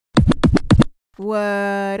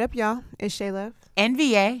What up, y'all? It's Shayla.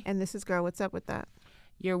 NVA. And this is Girl, What's Up With That?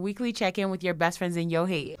 Your weekly check-in with your best friends in your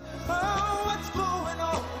head. Oh, what's going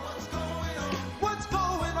on? What's going on? What's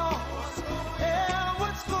going on? Yeah,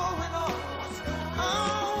 what's going on?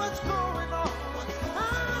 Oh, what's going on?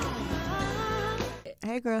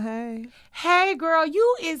 Hey, girl, hey. Hey, girl,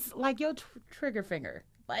 you is like your trigger finger.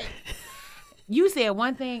 Like, you said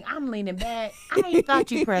one thing, I'm leaning back. I ain't thought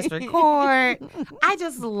you pressed record. I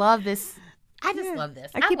just love this. I just love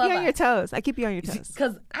this. I keep you love on your toes. I keep you on your toes.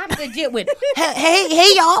 Because I'm legit with,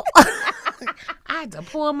 hey, y'all. I had to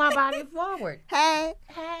pull my body forward. Hey.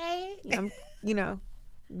 Hey. I'm,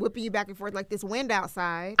 whipping you back and forth like this wind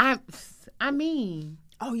outside. I mean.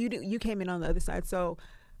 Oh, you came in on the other side. So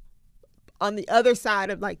on the other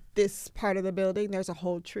side of like this part of the building, there's a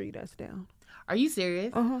whole tree that's down. Are you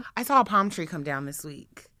serious? Uh-huh. I saw a palm tree come down this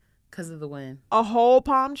week because of the wind. A whole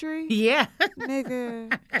palm tree? Yeah.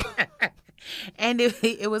 Nigga. And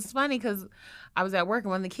it was funny because I was at work and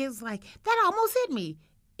one of the kids was like, that almost hit me.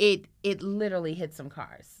 It literally hit some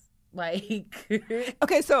cars. Like,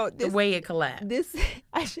 okay, so the way it collapsed.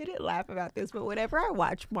 I shouldn't laugh about this, but whenever I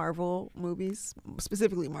watch Marvel movies,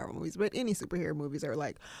 specifically Marvel movies, but any superhero movies or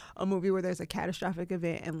like a movie where there's a catastrophic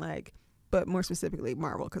event and like, but more specifically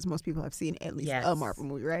Marvel, because most people have seen at least a Marvel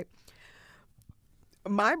movie, right?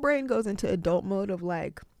 My brain goes into adult mode of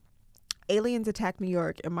like, aliens attacked New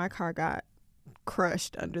York and my car got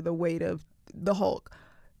crushed under the weight of the Hulk.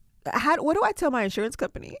 What do I tell my insurance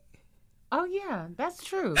company? Oh, yeah, that's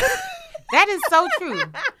true. That is so true.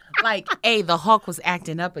 Like, hey, the Hulk was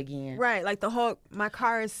acting up again. Right, like the Hulk, my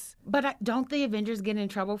car is... But don't the Avengers get in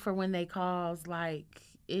trouble for when they cause, like,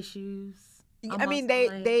 issues? I mean,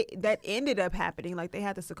 they that ended up happening. Like, they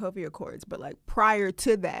had the Sokovia Accords, but, like, prior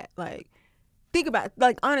to that, like, think about it.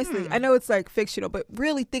 Like, honestly, I know it's, like, fictional, but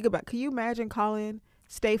really think about it. Can you imagine calling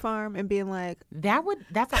State Farm and being like...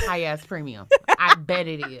 That's a high-ass premium. I bet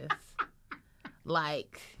it is.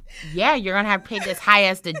 Like... Yeah, you're going to have to pay this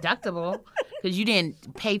high-ass deductible because you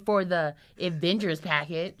didn't pay for the Avengers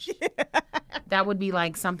package. That would be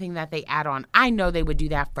like something that they add on. I know they would do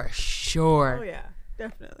that for sure. Oh, yeah,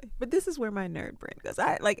 definitely. But this is where my nerd brain goes.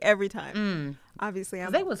 I like every time. Obviously,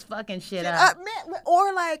 they was fucking shit up.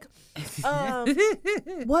 Or like,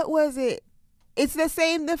 what was it? It's the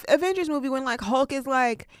same, the Avengers movie when like Hulk is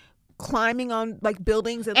like climbing on like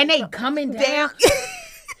buildings. And they coming down.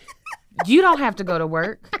 You don't have to go to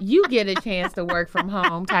work. You get a chance to work from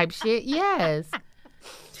home type shit. Yes.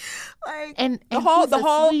 Like and the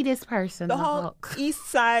whole sweetest person. The whole east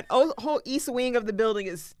side, whole east wing of the building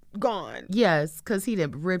is gone. Yes, because he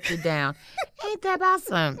done ripped it down. Ain't that about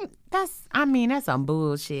that's some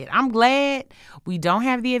bullshit. I'm glad we don't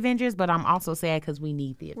have the Avengers, but I'm also sad because we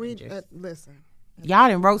need the Avengers. Listen. Y'all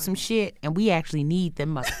done wrote some shit, and we actually need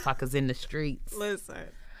them motherfuckers in the streets. Listen.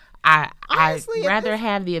 I'd rather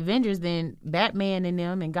have the Avengers than Batman and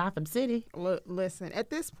them in Gotham City. Listen,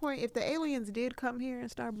 at this point, if the aliens did come here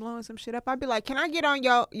and start blowing some shit up, I'd be like, can I get on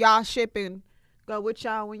y'all ship and go with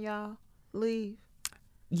y'all when y'all leave?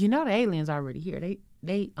 You know the aliens already here.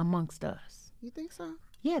 They amongst us. You think so?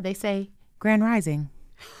 Yeah, they say Grand Rising.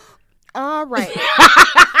 All right.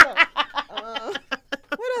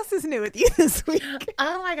 What else is new with you this week?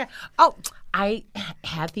 Oh, my God. Oh, I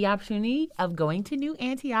had the opportunity of going to New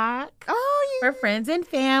Antioch for friends and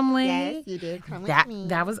family. Yes, you did. Come with me.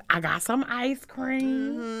 I got some ice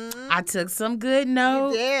cream. Mm-hmm. I took some good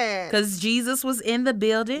notes. You did. Because Jesus was in the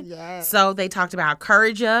building. Yes. So they talked about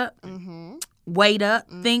courage up, wait up,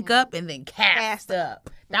 think up, and then cast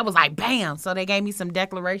up. That was like, bam. So they gave me some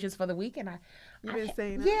declarations for the week, and You've been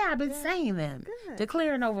saying that? Yeah, I've been saying them. Good.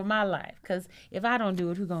 Declaring over my life. Because if I don't do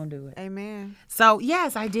it, who going to do it? Amen. So,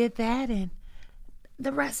 yes, I did that. And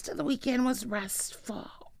the rest of the weekend was restful.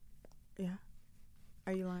 Yeah.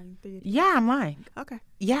 Are you lying? Yeah, I'm lying. Okay.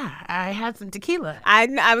 Yeah, I had some tequila.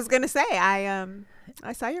 I was going to say, I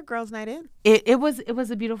saw your girls' night in. It was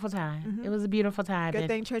a beautiful time. Mm-hmm. It was a beautiful time. Good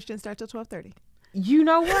thing church didn't start till 12:30. You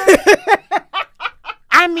know what?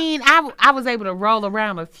 I mean, I was able to roll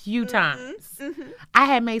around a few times. Mm-hmm. I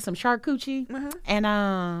had made some charcuterie,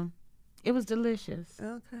 and it was delicious.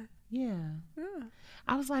 Okay. Yeah.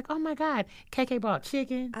 I was like, oh my God, KK bought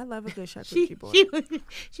chicken. I love a good charcuterie board.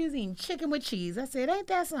 She was eating chicken with cheese. I said, ain't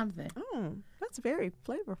that something? That's very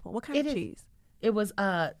flavorful. What kind of cheese? It was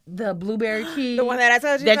the blueberry cheese. The one that I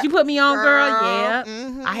told you that about? You put me on, girl. Yeah.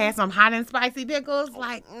 Mm-hmm. I had some hot and spicy pickles.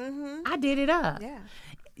 Like, I did it up. Yeah.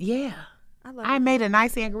 Yeah. love I it. made a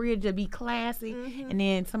nice sangria to be classy, and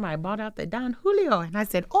then somebody bought out the Don Julio, and I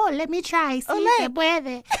said, "Oh, let me try. Si se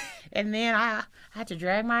puede." And then I had to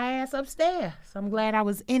drag my ass upstairs. So I'm glad I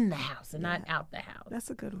was in the house and not out the house. That's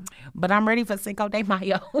a good one. But I'm ready for Cinco de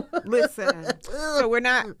Mayo. Listen, so we're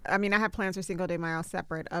not. I mean, I have plans for Cinco de Mayo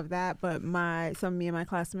separate of that, but me and my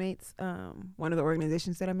classmates, one of the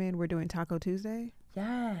organizations that I'm in, we're doing Taco Tuesday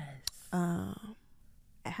Yes.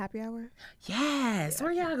 at happy hour. Yes.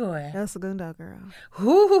 Where y'all going? El Segundo, girl.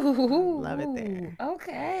 Ooh, Love it there.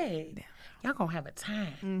 Okay. Y'all gonna have a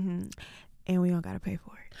time. And we don't gotta pay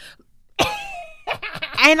for it.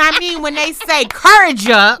 And I mean, when they say courage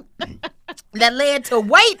up, that led to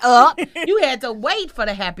weight up, you had to wait for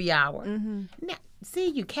the happy hour. Now, see,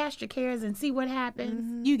 you cast your cares and see what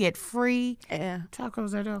happens. You get free Yeah.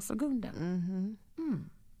 tacos at El Segundo.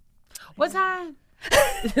 What time?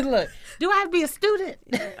 Look, do I have to be a student?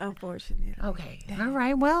 Unfortunately. Okay. All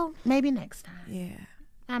right. Well, maybe next time. Yeah.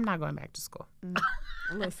 I'm not going back to school.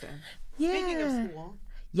 Listen. Yeah. Speaking of school,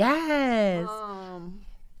 Yes.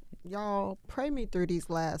 y'all pray me through these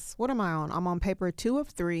last. What am I on? I'm on paper 2 of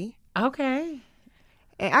 3, Okay.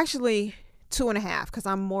 and actually 2.5 because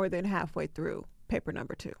I'm more than halfway through paper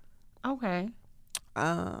number 2. Okay.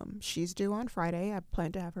 She's due on Friday. I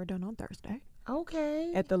plan to have her done on Thursday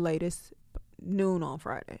Okay. at the latest noon on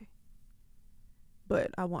Friday.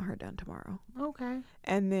 But I want her done tomorrow. Okay.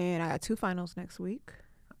 And then I got 2 finals next week,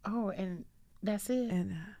 Oh, and that's it.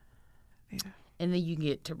 and And then you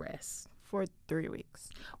get to rest for 3 weeks.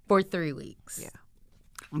 for 3 weeks. Yeah.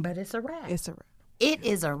 But it's a wrap. It's a It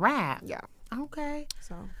is a wrap. yeah. Okay.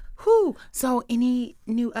 So Who? So any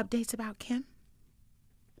new updates about Kim?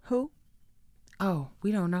 who? Oh,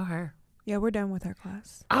 we don't know her. Yeah, we're done with her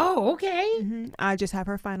class. Oh, okay. I just have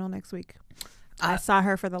her final next week. I saw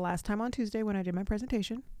her for the last time on Tuesday when I did my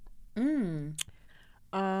presentation. Mm.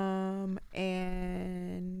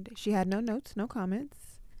 And she had no notes, no comments.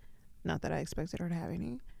 Not that I expected her to have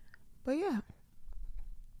any. But yeah,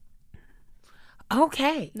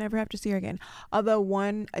 Okay. never have to see her again. Although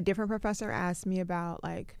a different professor asked me about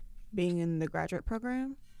like being in the graduate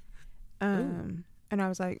program. And I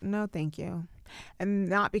was like, no, thank you. And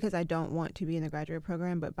not because I don't want to be in the graduate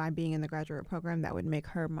program, but by being in the graduate program, that would make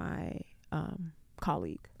her my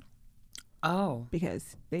colleague, Oh.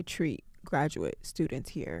 because they treat graduate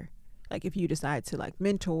students here like if you decide to like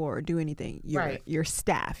mentor or do anything, you're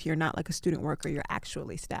staff. You're not like a student worker. You're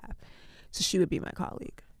actually staff. So she would be my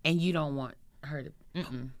colleague. And you don't want her to.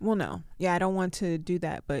 Well, no. Yeah, I don't want to do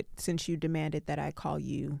that. But since you demanded that I call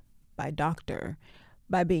you by doctor,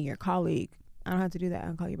 by being your colleague, I don't have to do that.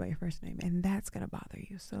 I'll call you by your first name. And that's going to bother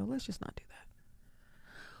you. So let's just not do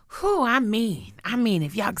that. Whew, I mean,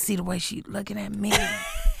 if y'all can see the way she looking at me,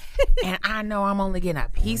 and I know I'm only getting a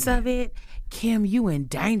piece of it, Kim, you in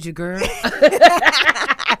danger, girl.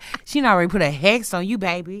 She done already put a hex on you,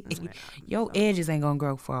 baby. Your edges ain't gonna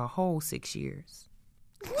grow for a whole 6 years.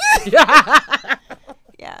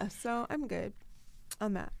 Yeah, so I'm good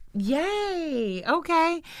on that. Yay.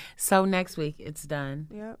 Okay. So next week it's done.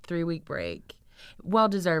 Yep. 3-week break. Well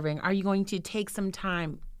deserving. Are you going to take some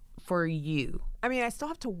time for you? I mean, I still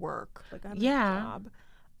have to work. Like, I have Yeah. a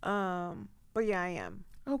job. But yeah, I am.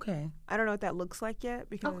 Okay. I don't know what that looks like yet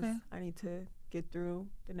because Okay. I need to get through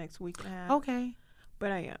the next week and a half. Okay.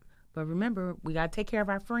 But I am. But remember, we gotta take care of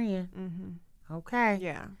our friend. Mm-hmm. Okay.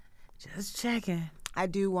 Yeah. Just checking. I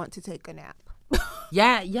do want to take a nap.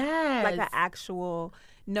 Yeah, yes. Like an actual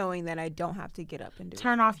knowing that I don't have to get up and do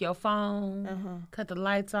Turn off your phone. Cut the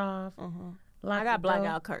lights off. it. Lock I got the door.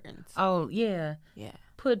 blackout curtains. Oh, yeah. Yeah.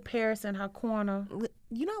 Put Paris in her corner.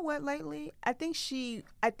 You know what, lately? I think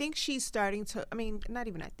she's starting to, I mean, not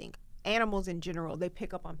even I think. Animals in general, they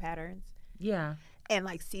pick up on patterns Yeah. and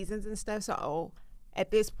like seasons and stuff. So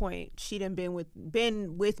at this point, she done been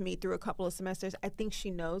with me through a couple of semesters. I think she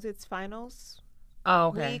knows it's finals Oh,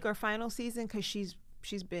 okay. week or final season because she's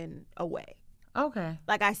been away. Okay.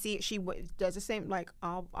 Like I see it, she does the same. Like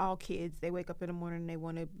all kids, they wake up in the morning and they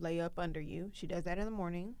want to lay up under you. She does that in the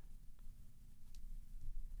morning.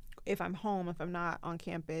 If I'm home, if I'm not on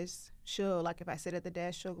campus, she'll like if I sit at the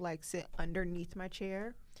desk, she'll like sit underneath my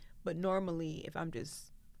chair. But normally, if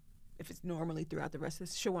it's normally throughout the rest of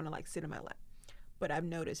this, she'll want to like sit in my lap. But I've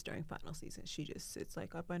noticed during final season, she just sits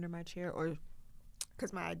like up under my chair, or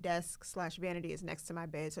because my desk / vanity is next to my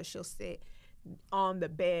bed, so she'll sit on the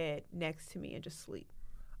bed next to me and just sleep.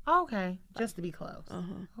 Okay. Just to be close.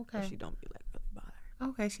 Okay. She don't be like really bothered.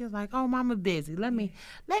 Okay, she was like, "Oh, mama busy. Let me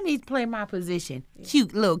play my position.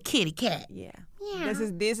 Cute little kitty cat." Yeah. Yeah.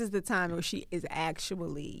 This is the time where she is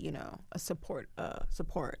actually, you know, a support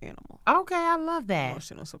animal, Okay, I love that.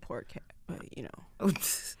 emotional support cat. But you know,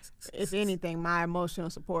 if anything, my emotional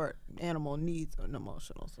support animal needs an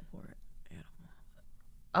emotional support animal.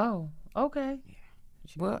 Oh, okay.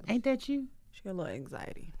 Well, ain't that you? She got a little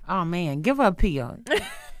anxiety. Oh man, give her a pill.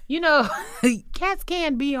 You know, cats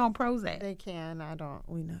can be on Prozac. They can.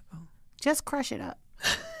 We not going. Just crush it up.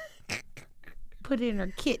 Put it in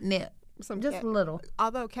her catnip. Just a little.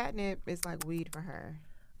 Although catnip is like weed for her.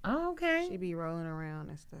 Oh, okay. She be rolling around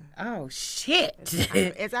and stuff. Oh shit.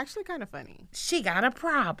 It's actually kind of funny. She got a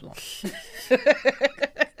problem. It's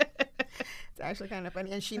actually kind of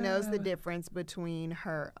funny, and she knows the difference between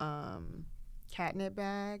her catnip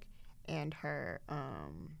bag and her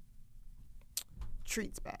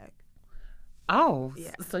treats bag. Oh,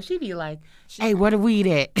 Yeah. so she be like, "Hey, where the weed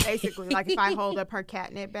at?" Basically, like if I hold up her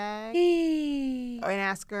catnip bag and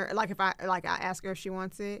ask her, like I ask her if she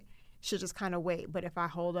wants it, she'll just kind of wait. But if I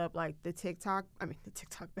hold up like the TikTok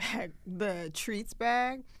bag, the treats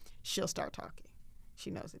bag, she'll start talking.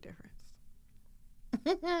 She knows the difference.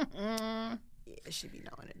 Yeah, she be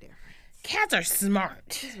knowing the difference. Cats are smart.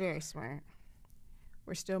 She's very smart.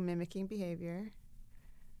 We're still mimicking behavior,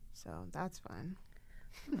 so that's fun.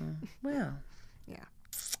 Well, Yeah.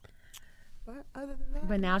 But other than that,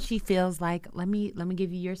 but now she feels like, let me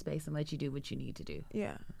give you your space and let you do what you need to do.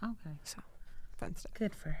 yeah, Okay, so fun stuff.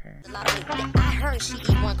 good for her. I heard she eat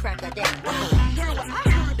one crack a day. Girl, I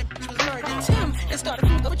heard that bitch was married to Tim and started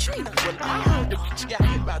fooling with Trina. Well, I heard that bitch got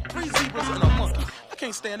hit by 3 zebras and a monkey. I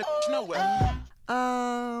can't stand the bitch nowhere.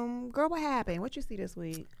 Girl, what happened? What you see this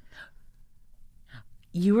week?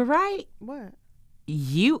 You were right. What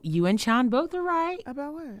You and Sean both are right.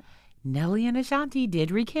 about what? Nelly and Ashanti did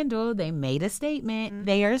rekindle. They made a statement.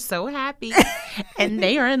 They are so happy, and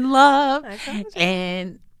they are in love. I told you.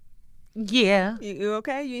 And yeah, You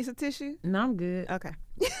okay? You need some tissue? no, I'm good. Okay.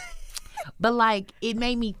 But like, it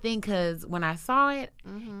made me think, because when I saw it,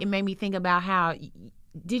 it made me think about how.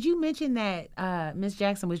 Did you mention that Miss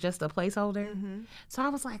Jackson was just a placeholder? So I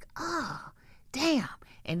was like, oh, damn.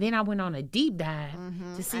 And then I went on a deep dive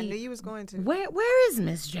to see I knew you was going to. where is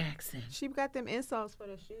Miss Jackson? She got them insoles for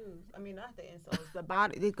the shoes. I mean, not the insoles. The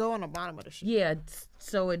body. They go on the bottom of the shoe. Yeah,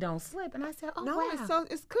 so it don't slip. And I said, oh No, wow,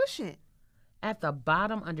 it's cushion. at the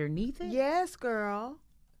bottom underneath it. Yes, girl.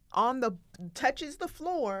 On the touches the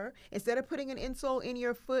floor. Instead of putting an insole in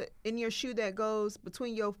your foot, in your shoe that goes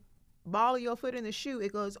between your ball of your foot and the shoe,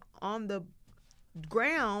 it goes on the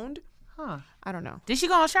ground. Huh? I don't know. Did she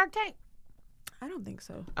go on Shark Tank? I don't think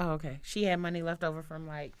so. Oh, okay. She had money left over from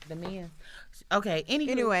like the men. Okay.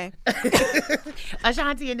 Anyway,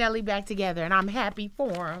 Ashanti and Nelly back together, and I'm happy for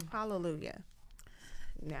them. hallelujah.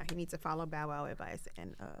 Now he needs to follow Bow Wow advice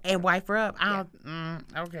And wife her up.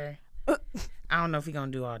 Okay. I don't know if he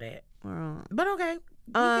gonna do all that, but okay.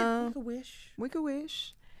 We could wish. we could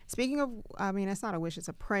wish. Speaking of, I mean, that's not a wish; it's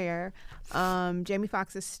a prayer. Jamie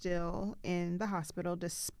Foxx is still in the hospital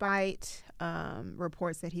despite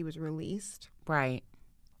reports that he was released. Right.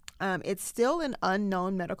 It's still an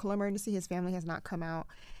unknown medical emergency. His family has not come out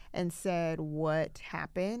and said what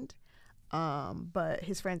happened. But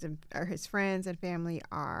his friends and family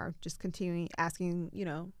are just continuing asking, you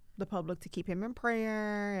know, the public to keep him in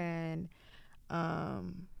prayer and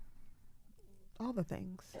all the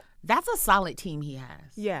things. That's a solid team he has.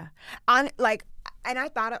 Yeah. And I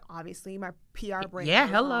thought, obviously, my PR brain. Yeah,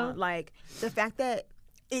 goes hello. on. Like, the fact that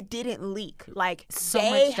it didn't leak. Like, So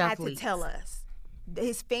they much stuff had to leaks. tell us.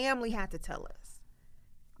 His family had to tell us.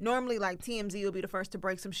 Normally, like, TMZ will be the first to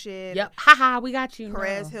break some shit. Yep. Haha, we got you.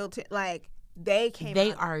 Perez No. Hilton. Like, they came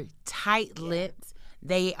They out. are tight-lipped.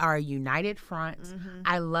 They are a united front.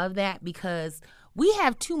 I love that, because we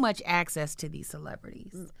have too much access to these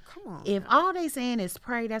celebrities. Come on. If all they saying is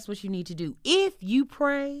pray, that's what you need to do. If you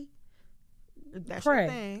pray, That's pray.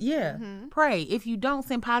 your thing. Yeah, pray. If you don't,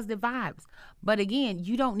 send positive vibes. But again,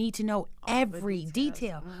 you don't need to know every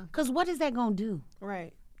detail, because what is that going to do?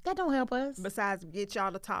 Right. That don't help us. Besides, get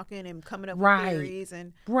y'all to talking and coming up Right. with theories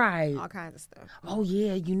and Right. all kinds of stuff. Oh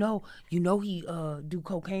yeah, you know he do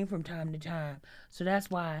cocaine from time to time. So that's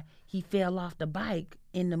why he fell off the bike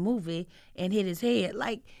in the movie and hit his head.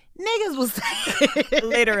 Like, niggas was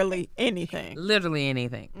Literally anything. literally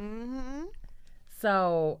anything. Mm-hmm.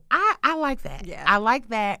 So I like that. Yeah. I like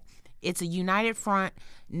that. It's a united front.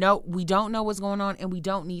 No, we don't know what's going on, and we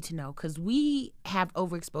don't need to know, because we have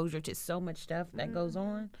overexposure to so much stuff that goes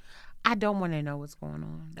on. I don't want to know what's going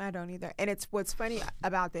on. I don't either. And it's what's funny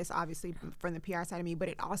about this, obviously, from the PR side of me, but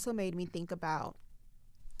it also made me think about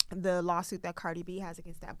the lawsuit that Cardi B has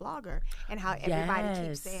against that blogger, and how everybody keeps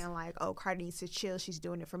Yes. saying like, oh, Cardi needs to chill, she's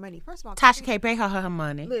doing it for money. First of all, Tasha K, pay her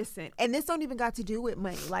money. listen, and this don't even got to do with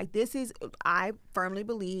money. Like, this is, I firmly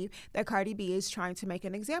believe that Cardi B is trying to make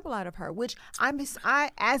an example out of her, which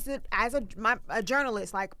as a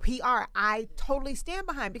journalist, like PR, I totally stand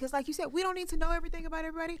behind, because like you said, we don't need to know everything about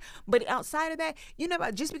everybody, but outside of that,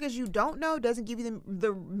 just because you don't know doesn't give you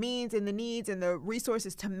the means and the needs and the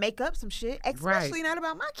resources to make up some shit, especially not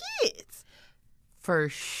about my kids. For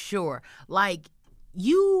sure. Like,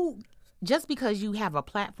 just because you have a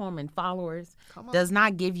platform and followers does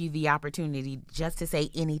not give you the opportunity just to say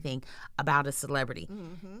anything about a celebrity.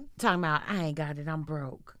 Talking about, I ain't got it, I'm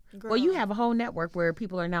broke. Well, you have a whole network where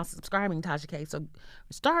people are now subscribing to Tasha K, so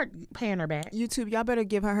start paying her back. YouTube, y'all better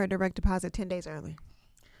give her direct deposit 10 days early,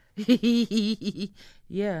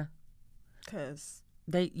 Yeah. because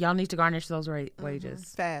Y'all need to garnish those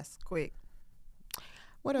wages. fast, quick.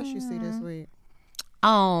 What else you see this week?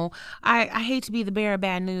 Oh, I hate to be the bearer of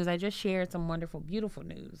bad news. I just shared some wonderful, beautiful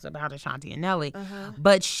news about Ashanti and Nelly.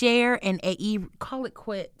 But Cher and AE call it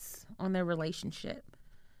quits on their relationship.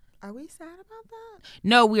 Are we sad about that?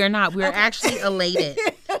 No, we are not. We are actually elated.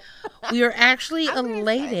 We are actually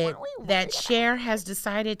elated weren't we that Cher has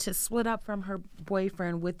decided to split up from her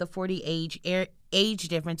boyfriend with the 40 age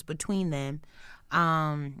difference between them.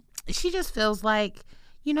 She just feels like,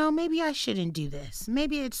 maybe I shouldn't do this.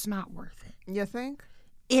 Maybe it's not worth it. You think?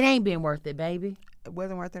 It ain't been worth it, baby. It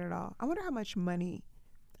wasn't worth it at all. I wonder how much money.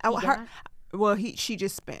 She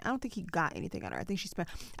just spent. I don't think he got anything on her. I think she spent.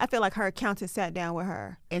 I feel like her accountant sat down with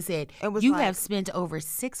her. And said, It was you like- have spent over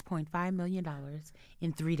 $6.5 million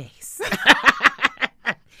in 3 days.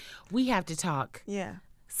 We have to talk. Yeah.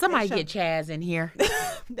 Somebody They get Chaz in here.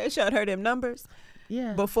 They showed her them numbers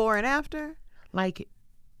Yeah. before and after. Like,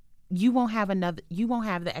 you won't have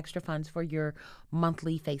the extra funds for your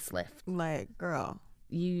monthly facelift. Like, girl,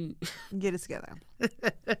 You get it together.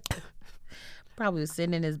 probably was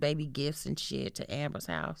sending his baby gifts and shit to Amber's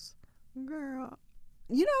house. Girl,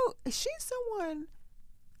 she's someone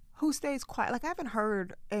who stays quiet. Like, I haven't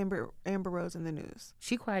heard Amber Rose in the news.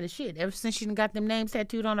 She quiet as shit. Ever since she done got them names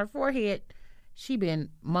tattooed on her forehead, she been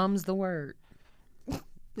mum's the word.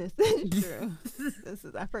 This is true.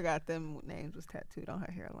 I forgot them names was tattooed on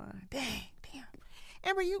her hairline. Damn.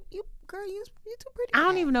 Amber, you too pretty. I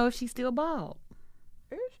don't for even know if she's still bald.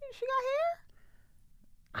 that. Is she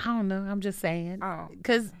got I don't know. I'm just saying. hair? Oh,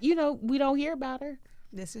 Because, we don't hear about her.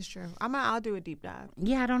 this is true. I'll do a deep dive.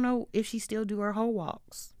 Yeah, I don't know if she still do her whole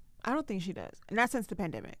walks. I don't think she does. Not since the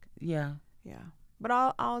pandemic. Yeah. Yeah. But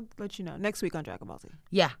I'll let you know next week on Dragon Ball Z.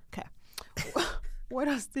 Yeah. Okay. What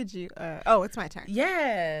else did you? It's my turn.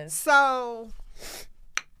 Yes. So,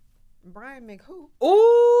 Brian McWho?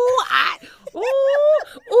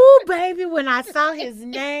 Ooh, baby, when I saw his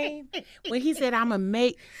name, when he said, I'm going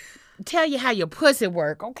to tell you how your pussy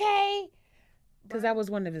work, okay? Because that was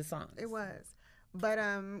one of his songs. It was. But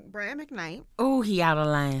Brian McKnight, Ooh, he out of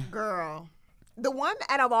line. girl. The one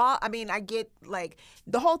out of all, I mean, I get, like,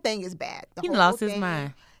 the whole thing is bad. The He whole lost his thing,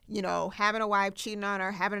 mind. Having a wife, cheating on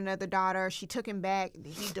her, having another daughter. She took him back.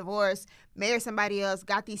 He divorced, married somebody else,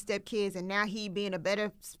 got these stepkids, and now he being a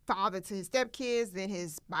better father to his stepkids than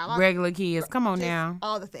his biological. Regular kids. Come on just now.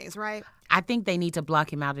 All the things, right? I think they need to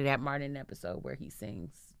block him out of that Martin episode where he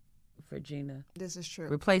sings for Gina. This is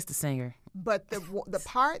true. Replace the singer. But the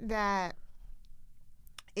part that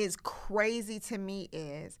is crazy to me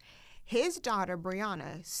is his daughter,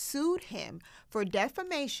 Brianna, sued him for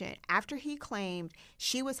defamation after he claimed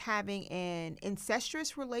she was having an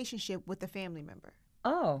incestuous relationship with a family member.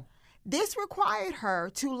 Oh. This required her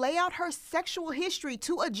to lay out her sexual history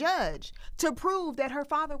to a judge to prove that her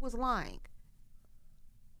father was lying.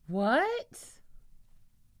 What?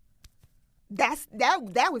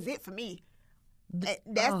 That was it for me.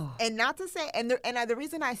 Oh. And not to say, and the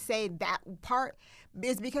reason I say that part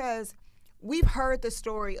is because we've heard the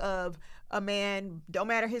story of a man, don't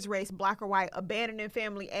matter his race, black or white, abandoning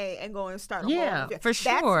family A and going and start a Yeah, whole for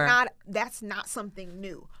sure. That's not something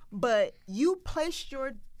new. But you placed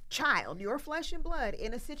your child, your flesh and blood,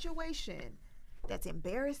 in a situation that's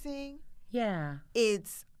embarrassing. Yeah.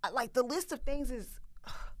 It's like the list of things is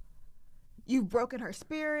you've broken her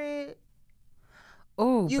spirit.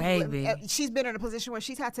 Oh, baby. She's been in a position where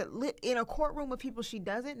she's had to live in a courtroom with people she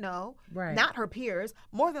doesn't know, Right. not her peers,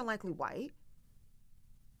 more than likely white.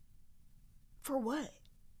 For what?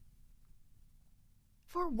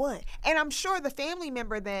 For what? And I'm sure the family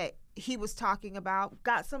member that he was talking about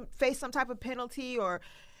faced some type of penalty or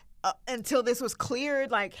until this was cleared,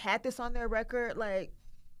 like had this on their record, like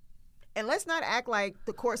And let's not act like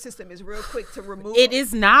the court system is real quick to remove It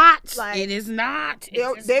is not. Like, it is not.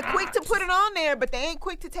 They're quick to put it on there, but they ain't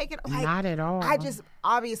quick to take it. Like, Not at all. I just,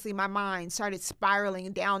 obviously, my mind started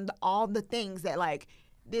spiraling down all the things that, like,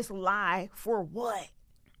 this lie for what?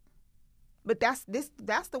 But that's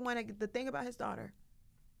the one, the thing about his daughter.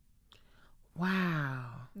 Wow.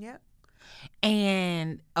 Yep.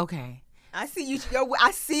 And okay. I see you.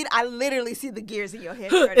 I literally see the gears in your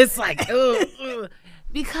head. It's like, ugh.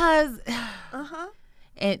 Because, Uh-huh.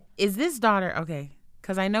 and is this daughter okay?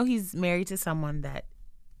 Because I know he's married to someone that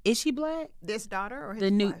is she black? This daughter or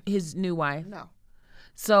his wife? His new wife. No.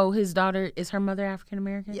 So his daughter is her mother African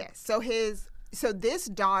American? Yes. So this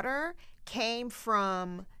daughter came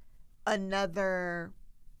from another.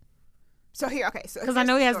 So here, okay. So Because I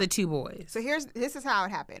know he has the two boys. So this is how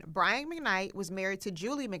it happened. Brian McKnight was married to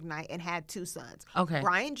Julie McKnight and had two sons. Okay.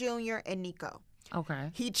 Brian Jr. and Nico. Okay.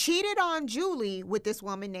 He cheated on Julie with this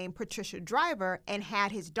woman named Patricia Driver and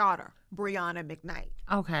had his daughter, Brianna McKnight.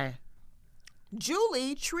 Okay.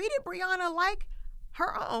 Julie treated Brianna like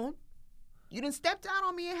her own. You done stepped out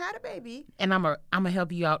on me and had a baby. And I'm a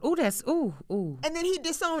help you out. Ooh, that's ooh. And then he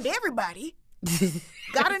disowned everybody.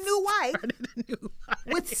 Got a new wife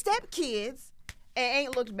with stepkids and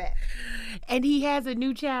ain't looked back. And he has a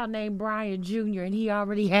new child named Brian Jr. and he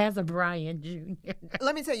already has a Brian Jr.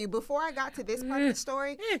 Let me tell you, before I got to this part of the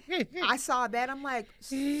story, I saw that. I'm like,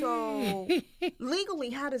 so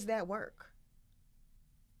legally, how does that work?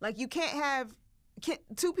 Like, you can't have can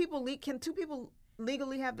two people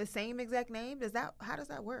legally have the same exact name? How does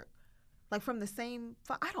that work? Like, from the same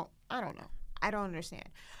I don't know. I don't understand.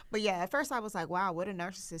 But yeah, at first I was like, wow, what a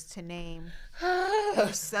narcissist to name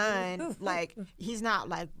her son. Like, he's not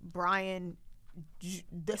like Brian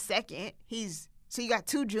the second. So you got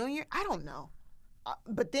two junior? I don't know.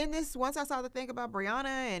 But then once I saw the thing about Brianna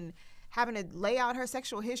and having to lay out her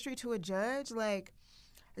sexual history to a judge, like,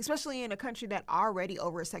 especially in a country that already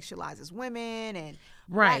over-sexualizes women and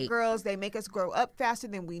black girls, they make us grow up faster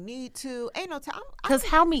than we need to. Ain't no time.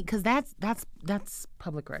 Because that's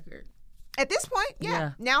public record. At this point, yeah.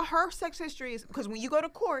 Yeah. Now her sex history is, because when you go to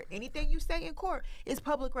court, anything you say in court is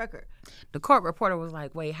public record. The court reporter was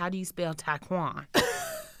like, wait, how do you spell Taekwon?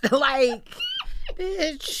 Like,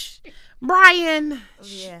 bitch, Brian,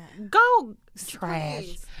 Yeah. go trash.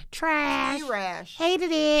 Please. Trash. Trash.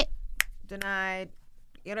 Hated it. Denied.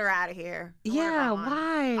 Get her out of here. Yeah, Whatever,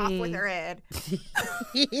 why? Off with her head.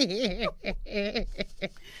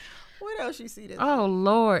 What else you see this? Oh,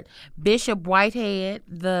 Lord. Bishop Whitehead,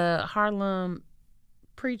 the Harlem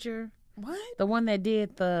preacher. What? The one that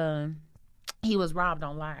did he was robbed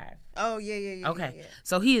on live. Oh, yeah. Okay. Yeah.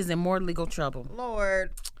 So he is in more legal trouble.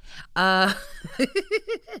 Lord.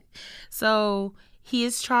 So he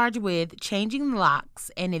is charged with changing locks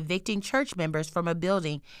and evicting church members from a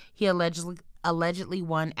building he allegedly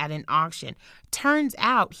won at an auction. Turns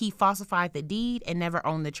out he falsified the deed and never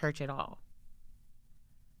owned the church at all.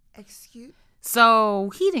 Excuse?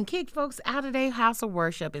 So he done kicked folks out of their house of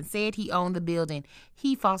worship and said he owned the building.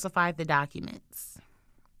 He falsified the documents.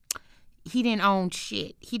 He didn't own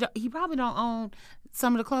shit. He probably don't own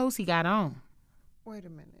some of the clothes he got on. Wait a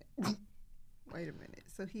minute.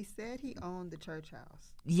 So he said he owned the church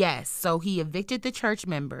house. Yes. So he evicted the church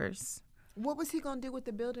members. What was he going to do with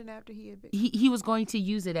the building after he evicted? He was going to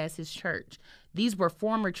use it as his church. These were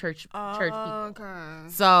former church people. Okay.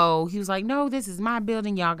 So he was like, no, this is my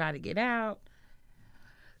building. Y'all got to get out.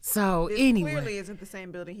 So This anyway. clearly isn't the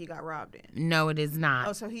same building he got robbed in. No, it is not.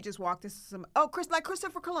 Oh, so he just walked into some... like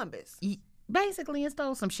Christopher Columbus. Basically, and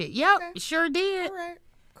stole some shit. Yep, Okay. sure did. All right.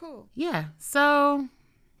 Cool. Yeah. So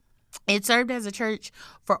it served as a church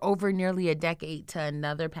for over nearly a decade to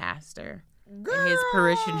another pastor and his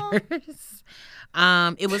parishioners.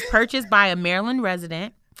 It was purchased by a Maryland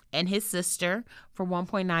resident and his sister for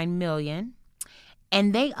 $1.9 million.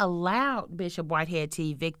 And they allowed Bishop Whitehead to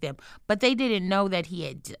evict them, but they didn't know that he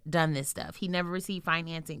had done this stuff. He never received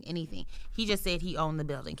financing, anything. He just said he owned the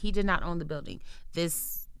building. He did not own the building.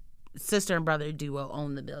 This sister and brother duo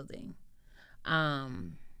owned the building.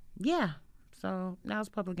 Yeah. So that was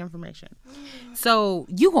public information. So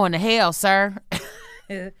you going to hell, sir.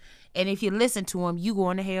 And if you listen to him, you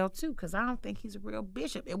going to hell too, because I don't think he's a real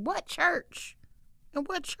bishop. In what church? And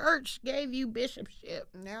what church gave you bishopship?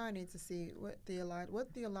 Now I need to see what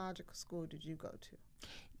theological school did you go to?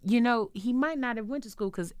 You know, he might not have went to school,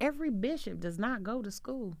 because every bishop does not go to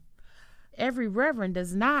school. Every reverend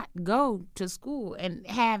does not go to school and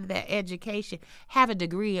have that education, have a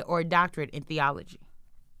degree or a doctorate in theology.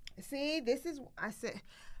 See, this is I said.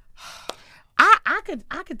 I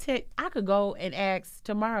could go and ask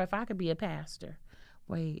tomorrow if I could be a pastor.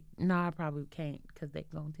 Wait, no, I probably can't because they're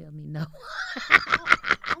going to tell me no.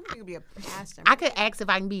 I don't think it'd be a pastor. I could ask if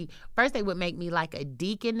I can be, first they would make me like a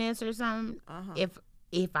deaconess or something. Uh-huh.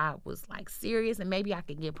 If I was like serious, and maybe I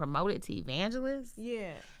could get promoted to evangelist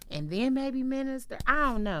Yeah. and then maybe minister.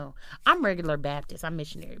 I don't know. I'm regular Baptist. I'm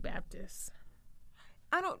missionary Baptist.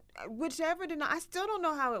 I don't, whichever, I still don't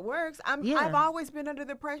know how it works. Yeah. I've always been under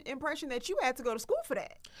the impression that you had to go to school for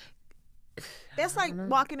that. That's like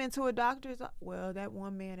walking into a doctor's. Well, that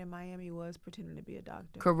one man in Miami was pretending to be a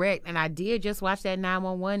doctor. Correct. And I did just watch that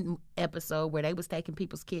 911 episode where they was taking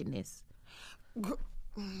people's kidneys.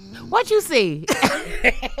 What you see?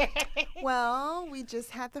 Well, we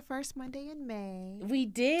just had the first Monday in May. We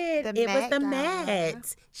did. The It was Met the Gala.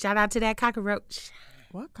 Met. Shout out to that cockroach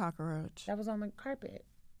What cockroach? that was on the carpet.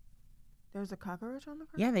 There was a cockroach on the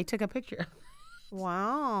carpet? Yeah, they took a picture.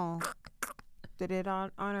 Wow. Did it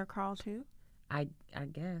honor Carl too? I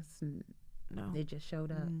guess No. they just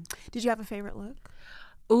showed up. Did you have a favorite look?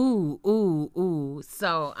 Ooh.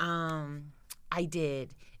 So, I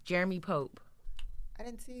did. Jeremy Pope. I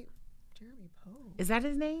didn't see Jeremy Pope. Is that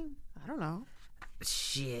his name? I don't know.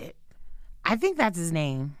 Shit. I think that's his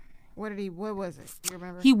name. What was it? Do you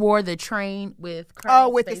remember? He wore the train with with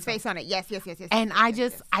Christ's his face on it. Yes. And I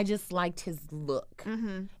yes. just liked his look.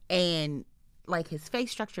 Mm-hmm. And like his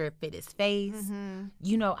face structure, it fit his face. Mm-hmm.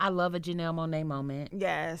 You know, I love a Janelle Monáe moment.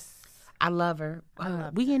 Yes. I love her.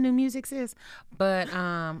 We get new music, sis. But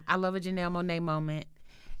I love a Janelle Monáe moment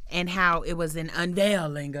and how it was an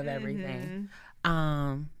unveiling of everything.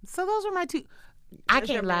 So those were my two. I Is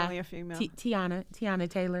your can't family lie. a female? Tiana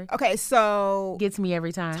Taylor Okay, so gets me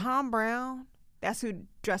every time. Tom Brown, that's who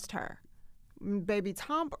dressed her. Baby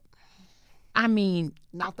Tom, I mean,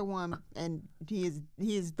 not the one, and he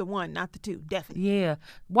is the one, not the two, definitely. yeah.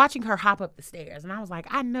 Watching her hop up the stairs, and I was like,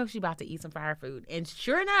 I know she about to eat some fire food. And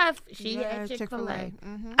sure enough, she had Chick-fil-A.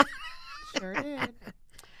 Sure did.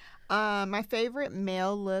 My favorite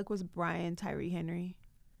male look was Brian Tyree Henry.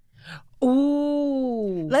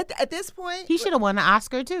 Ooh. At this point, He should have won the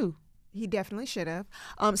Oscar, too. he definitely should have.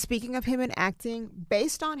 Speaking of him in acting,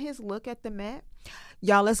 based on his look at the Met,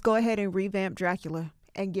 y'all, let's go ahead and revamp Dracula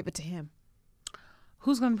and give it to him.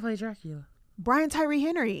 Who's going to play Dracula? Brian Tyree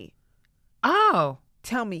Henry. Oh.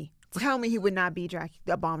 Tell me he would not be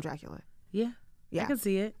a bomb Dracula. Yeah. Yeah. I can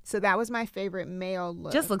see it. So that was my favorite male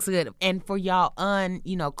look. Just looks good. And for y'all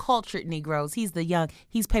cultured Negroes, he's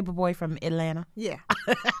Paperboy from Atlanta. Yeah.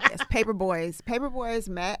 Yes, Paperboy's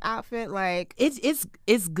Met outfit, like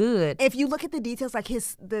It's good. if you look at the details, like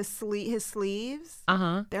his sleeves,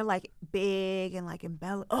 Uh-huh. they're like big and like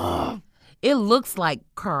embellished. Oh, It looks like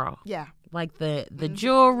Carl. yeah. Like the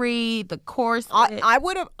jewelry, the corset. I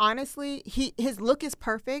would have honestly. His look is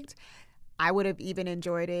perfect. I would have even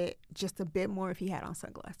enjoyed it just a bit more if he had on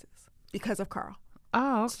sunglasses because of Carl.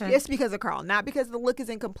 Oh, okay. Just because of Carl, not because the look is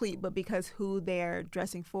incomplete, but because who they're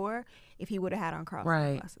dressing for. If he would have had on Carl's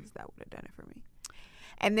sunglasses, that would have done it for me.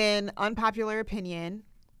 And then unpopular opinion,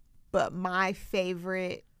 but my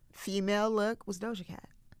favorite female look was Doja Cat.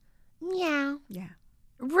 Yeah. Yeah.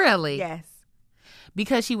 Really? Yes.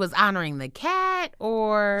 Because she was honoring the cat,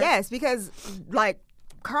 or Yes, because like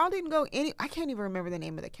Carl didn't go any. I can't even remember the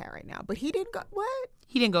name of the cat right now, but he didn't go. What?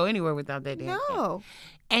 he didn't go anywhere without that damn cat. No.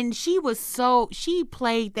 And she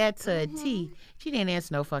played that to a T. She didn't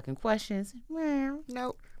answer no fucking questions. Well,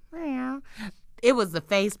 Nope. it was the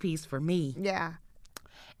face piece for me. Yeah.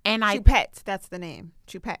 And Choupette, that's the name.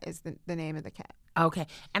 Choupette is the name of the cat. Okay.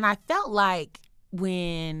 And I felt like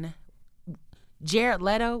when Jared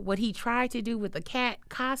Leto, what he tried to do with the cat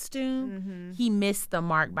costume, he missed the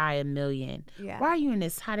mark by a million. Yeah. Why are you in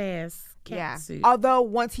this hot ass cat Yeah. suit? Although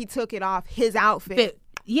once he took it off, his outfit. It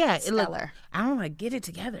looked. Stellar. I don't like get it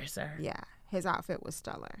together, sir. Yeah, his outfit was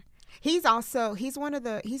stellar. He's that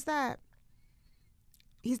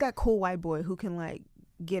cool white boy who can like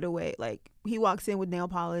get away. Like he walks in with nail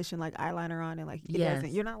polish and like eyeliner on and like it Yes.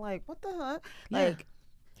 doesn't. You're not like, what the heck? Yeah. Like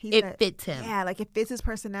It fits him. Yeah, like it fits his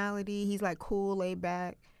personality. He's like cool, laid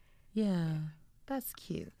back. Yeah, that's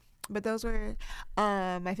cute. But those were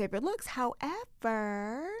my favorite looks.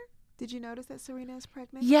 However, did you notice that Serena is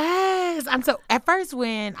pregnant? Yes. At first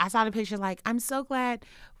when I saw the picture, like, I'm so glad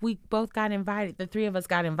we both got invited. The three of us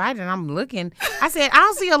got invited. And I'm looking. I said, I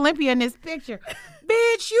don't see Olympia in this picture.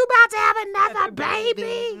 Bitch, you about to have another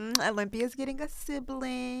baby. Olympia's getting a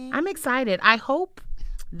sibling. I'm excited. I hope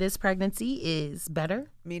this pregnancy is better.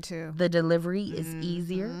 Me too. The delivery is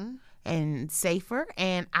easier and safer.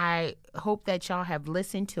 And I hope that y'all have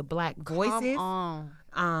listened to Black voices Come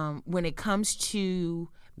on. when it comes to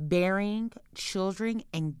bearing children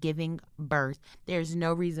and giving birth. There's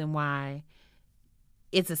no reason why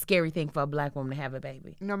it's a scary thing for a black woman to have a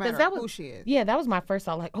baby. No 'Cause matter that was, who she is. Yeah, that was my first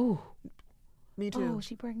thought. Like, oh, Me too. oh,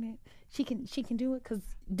 she pregnant. She can do it. Because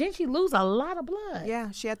didn't she lose a lot of blood?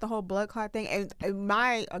 Yeah, she had the whole blood clot thing. And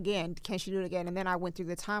again, can she do it again? And then I went through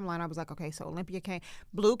the timeline. I was like, okay, so Olympia came.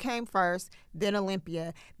 Blue came first, then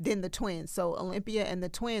Olympia, then the twins. So Olympia and the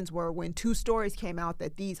twins were when 2 stories came out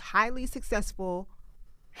that these highly successful,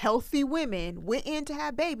 healthy women went in to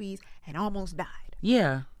have babies and almost died.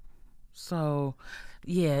 Yeah. So,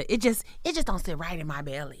 yeah, it just don't sit right in my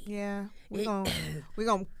belly. Yeah, we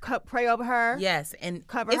gonna pray over her. Yes, and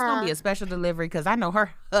Cover it's gonna her. be a special delivery because I know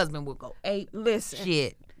her husband will go ape Listen,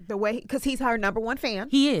 shit. the way because he's her #1 fan.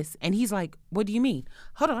 He is, and he's like, "What do you mean?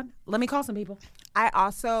 Hold on, let me call some people." I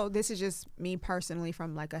also, this is just me personally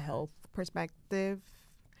from like a health perspective,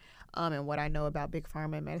 and what I know about big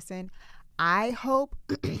pharma and medicine. I hope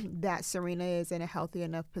that Serena is in a healthy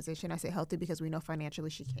enough position. I say healthy because we know financially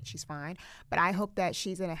she's fine, but I hope that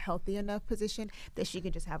she's in a healthy enough position that she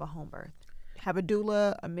can just have a home birth, have a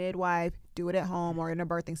doula, a midwife, do it at home or in a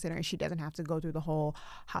birthing center, and she doesn't have to go through the whole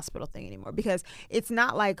hospital thing anymore. Because it's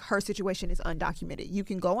not like her situation is undocumented. You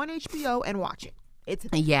can go on HBO and watch it. It's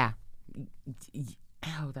Yeah.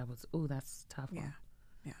 Oh, that's tough. yeah.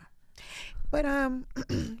 But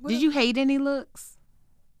Did you hate any looks?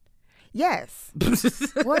 yes.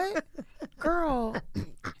 What? Girl.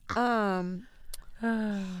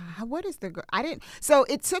 What is the girl? I didn't. So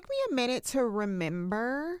it took me a minute to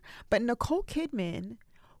remember, but Nicole Kidman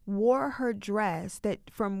wore her dress that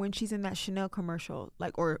from when she's in that Chanel commercial,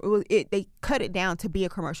 like, or they cut it down to be a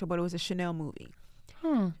commercial, but it was a Chanel movie.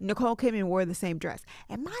 Nicole Kidman wore the same dress,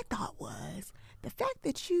 and my thought was the fact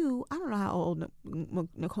that I don't know how old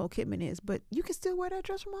Nicole Kidman is, but you can still wear that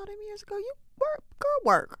dress from all them years ago. You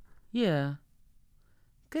work. Yeah.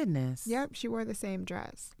 Goodness. Yep, she wore the same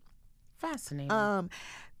dress. Fascinating.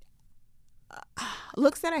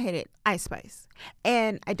 Looks that I hated, Ice Spice,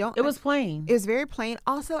 and I don't. It was plain. It was very plain.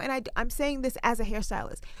 Also, and I'm saying this as a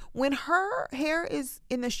hairstylist. When her hair is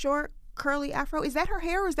in the short curly afro, is that her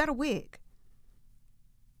hair or is that a wig?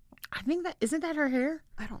 I think isn't that her hair?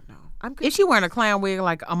 I don't know. If she wearing a clown wig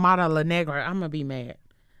like Amada La Negra, I'm gonna be mad.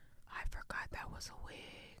 I forgot that was a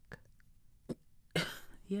wig.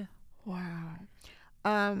 Yeah. Wow.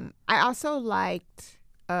 I also liked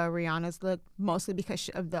Rihanna's look mostly because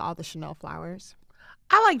of all the Chanel flowers.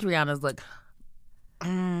 I liked Rihanna's look.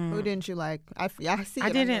 Who didn't you like? I see. I it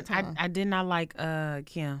on your didn't. tongue. I did not like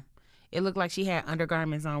Kim. It looked like she had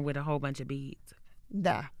undergarments on with a whole bunch of beads.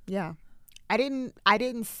 Yeah. I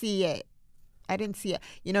didn't see it.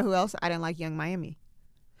 You know who else? I didn't like Young Miami.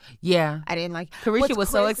 Yeah. I didn't like. Carisha What's was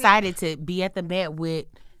so crazy- excited to be at the Met with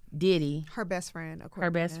Diddy, Her best friend.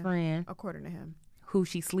 friend, According to him. who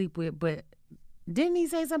she sleep with. But didn't he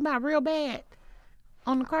say something about real bad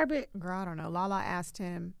on the carpet? Girl, I don't know. Lala asked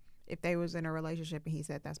him if they was in a relationship, and he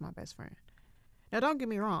said, "That's my best friend." Now, don't get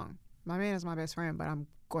me wrong. My man is my best friend, but I'm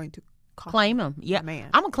going to Claim him. Yeah. Man.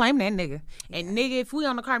 I'm going to claim that nigga. And nigga, if we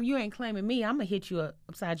on the carpet, you ain't claiming me, I'm going to hit you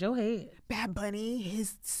upside your head. Bad Bunny,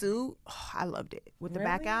 his suit, I loved it. With the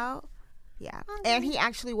back Really? out. Yeah. And he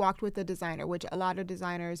actually walked with a designer, which a lot of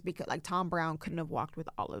designers, because like Tom Brown couldn't have walked with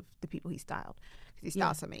all of the people he styled. Because he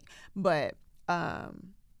styled so many. But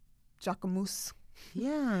Jacquemus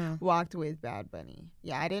Yeah. walked with Bad Bunny.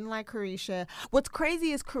 Yeah, I didn't like Carisha. What's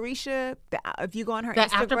crazy is Carisha, if you go on her The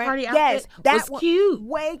Instagram. after party yes, outfit that was one- cute.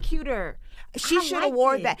 Way cuter. She I should have liked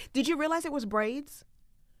wore it. that. Did you realize it was braids?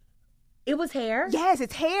 It was hair. Yes,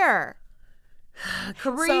 it's hair.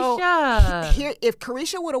 Carisha. Here, if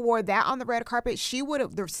Carisha would have wore that on the red carpet, she would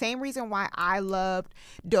have. The same reason why I loved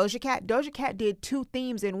Doja Cat. Doja Cat did 2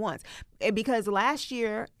 themes in once, and because last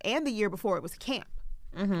year and the year before it was camp,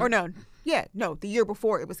 or the year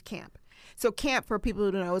before it was camp. So camp, for people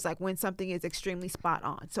who don't know, is like when something is extremely spot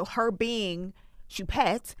on. So her being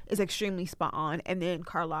Choupette is extremely spot on, and then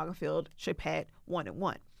Karl Lagerfeld, Choupette, 1 and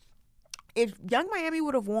 1. If Young Miami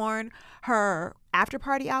would have worn her after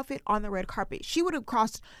party outfit on the red carpet, she would have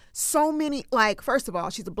crossed so many, like, first of all,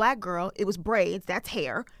 she's a black girl. It was braids. That's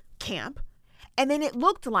hair. Camp. And then it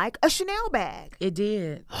looked like a Chanel bag. It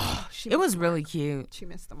did. She It missed was the really mark. cute. She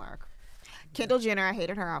missed the mark. Kendall Jenner, I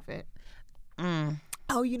hated her outfit.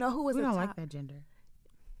 Oh, you know who was We a don't top? like that gender.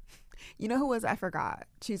 You know who was? I forgot.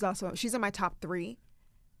 She's in my top 3.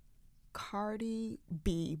 Cardi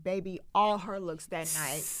B, baby, all her looks that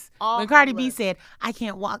night. All When her Cardi B looks. said, I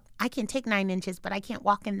can't walk, I can take 9 inches, but I can't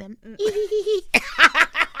walk in them.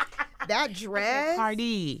 That dress,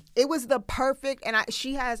 Cardi. it was the perfect, and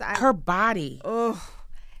she has Her body. oh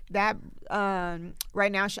that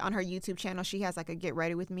right now on her YouTube channel she has like a Get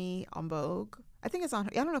Ready With Me on Vogue. I think it's on.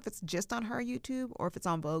 I don't know if it's just on her YouTube or if it's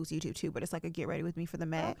on Vogue's YouTube too. But it's like a Get Ready with Me for the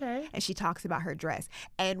Met. Okay. And she talks about her dress.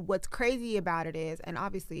 And what's crazy about it is, and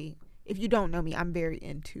obviously, if you don't know me, I'm very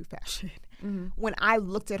into fashion. When I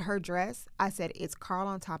looked at her dress, I said it's Carl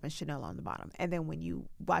on top and Chanel on the bottom. And then when you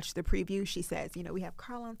watch the preview, she says, you know, we have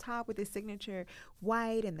Carl on top with his signature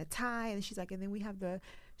white and the tie, and she's like, and then we have the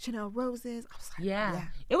Chanel roses. I was like, Yeah.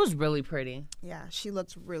 It was really pretty. yeah, she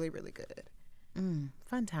looks really, really good.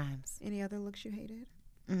 Fun times. Any other looks you hated?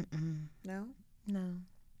 No? No.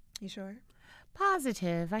 You sure?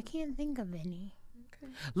 Positive. I can't think of any.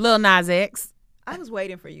 Okay. Lil Nas X. I was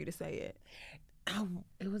waiting for you to say it.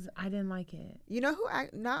 I didn't like it. You know who I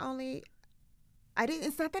not only I didn't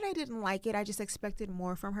it's not that I didn't like it, I just expected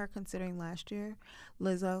more from her considering last year.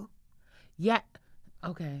 Lizzo. Yeah.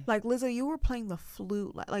 Okay. Like Lizzo, you were playing the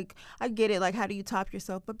flute. Like I get it, like how do you top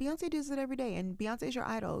yourself? But Beyonce does it every day and Beyonce's your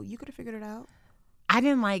idol. You could have figured it out. I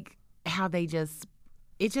didn't like how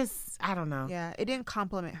I don't know. Yeah. It didn't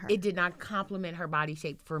compliment her. It did not compliment her body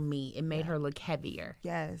shape for me. It made her look heavier.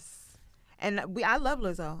 Yes. And I love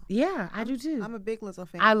Lizzo. Yeah, I do too. I'm a big Lizzo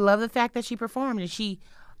fan. I love the fact that she performed and she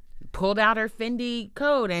pulled out her Fendi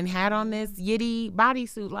coat and had on this Yitty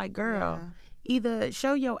bodysuit. Like, girl, either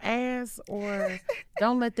show your ass or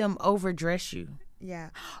don't let them overdress you. Yeah.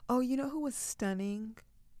 Oh, you know who was stunning?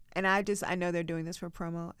 And I know they're doing this for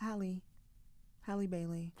promo. Halle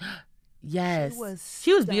Bailey. Yes, She was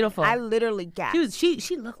she was beautiful. I literally gasped.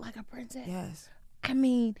 She looked like a princess. Yes. I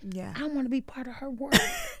mean, Yeah. I want to be part of her world.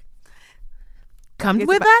 Come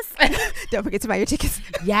with us. Don't forget to buy your tickets.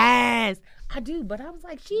 Yes, I do. But I was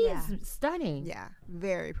like, she Yeah. is stunning. Yeah.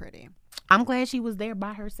 Very pretty. I'm glad she was there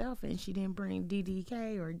by herself and she didn't bring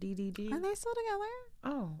DDK or DDG. Are they still together?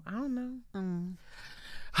 Oh, I don't know. Mm.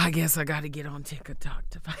 I guess I got to get on TikTok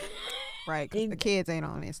to find. Right, because the kids ain't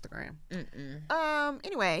on Instagram.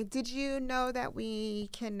 Anyway, did you know that we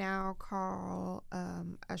can now call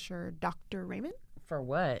Usher Dr. Raymond? For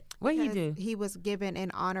what? What do you do? He was given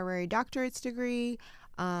an honorary doctorate's degree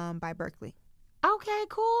by Berkeley. Okay,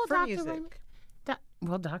 cool. For Dr. music.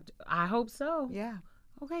 Raymond. Doctor, I hope so. Yeah.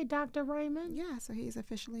 Okay, Dr. Raymond. Yeah, so he's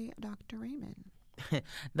officially Dr. Raymond.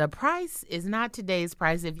 The price is not today's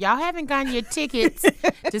price. If y'all haven't gotten your tickets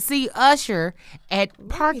to see Usher at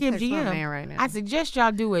Park me text my MGM, man right now. I suggest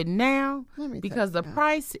y'all do it now Let me because text the him.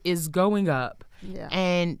 price is going up. Yeah.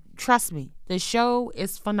 And trust me, the show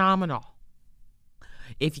is phenomenal.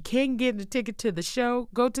 If you can't get a ticket to the show,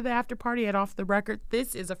 go to the after party at Off the Record.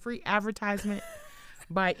 This is a free advertisement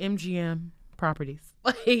by MGM Properties.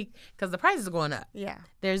 Like, because the price is going up. Yeah.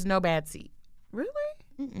 There's no bad seat. Really?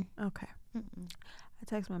 Okay. I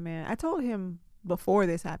text my man. I told him before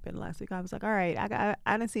this happened last week. I was like, all right,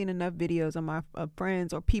 I done seen enough videos on my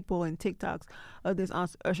friends or people and TikToks of this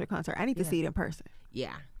Usher concert. I need to see it in person.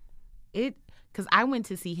 Yeah. Because I went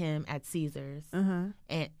to see him at Caesars.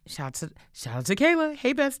 And shout out to Kayla.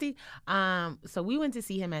 Hey, bestie. So we went to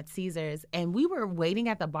see him at Caesars, and we were waiting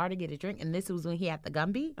at the bar to get a drink, and this was when he had the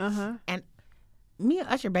Gumby. And me and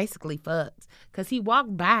Usher basically fucked because he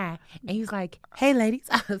walked by, and he was like, hey, ladies.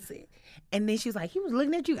 I said, and then she was like, he was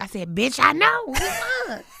looking at you. I said, bitch, I know. Who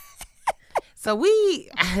was? So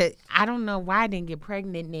I don't know why I didn't get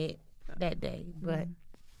pregnant that day, but.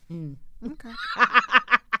 Okay.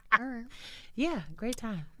 All right. Yeah, great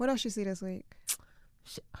time. What else you see this week?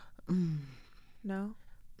 No?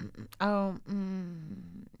 No,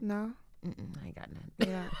 No? I ain't got none.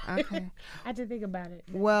 Yeah. Okay. I had to think about it.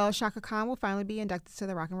 Well, Shaka Khan will finally be inducted to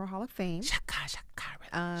the Rock and Roll Hall of Fame. Shaka.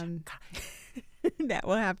 That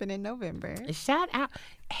will happen in November. Shout out.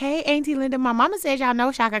 Hey, Auntie Linda, my mama said y'all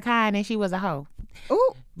know Shaka Khan and she was a hoe.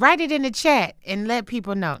 Ooh. Write it in the chat and let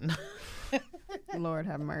people know. Lord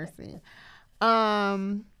have mercy.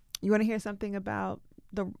 You want to hear something about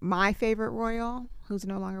my favorite royal who's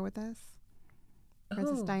no longer with us?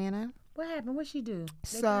 Princess Who? Diana. What happened? What'd she do? They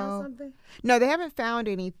So- found something? No, they haven't found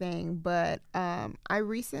anything, but I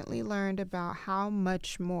recently learned about how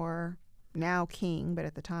much more now king, but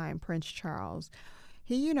at the time Prince Charles,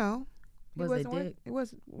 he Was a dick? It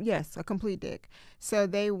was, yes, a complete dick. So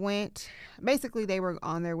they were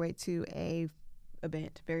on their way to a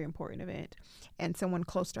event, very important event, and someone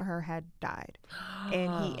close to her had died,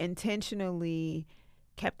 and he intentionally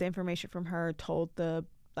kept the information from her, told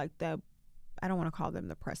I don't want to call them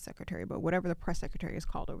the press secretary, but whatever the press secretary is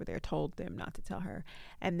called over there, told them not to tell her.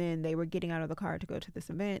 And then they were getting out of the car to go to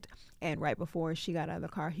this event, and right before she got out of the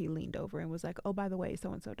car, he leaned over and was like, oh, by the way,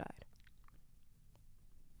 so-and-so died.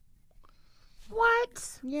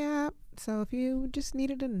 What? Yeah. So if you just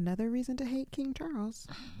needed another reason to hate King Charles,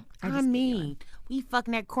 I mean, we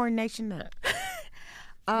fucking that coronation up.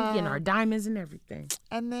 We getting our diamonds and everything.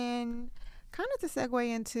 And then kind of to segue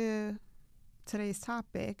into today's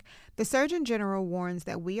topic, the Surgeon General warns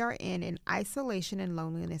that we are in an isolation and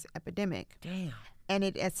loneliness epidemic. Damn. And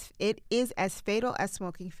it is as fatal as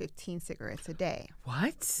smoking 15 cigarettes a day.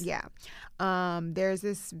 What? Yeah. There's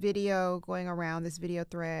this video going around, this video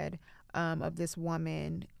thread of this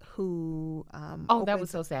woman who Oh, that was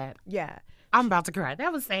so sad. yeah. I'm about to cry.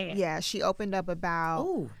 That was sad. Yeah, she opened up about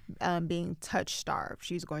Ooh. being touch starved.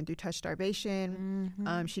 She's going through touch starvation.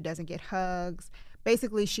 Mm-hmm. She doesn't get hugs.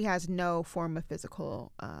 Basically, she has no form of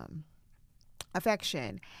physical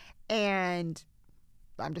affection. And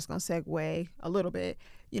I'm just going to segue a little bit.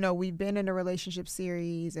 You know, we've been in a relationship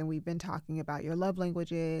series and we've been talking about your love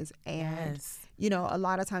languages. And, Yes. you know, a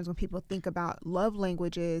lot of times when people think about love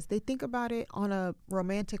languages, they think about it on a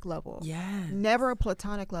romantic level. Yes. Never a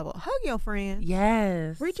platonic level. Hug your friend.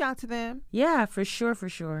 Yes. Reach out to them. Yeah, for sure, for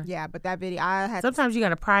sure. Yeah, but that video, I had Sometimes you got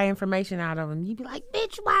to pry information out of them. You be like,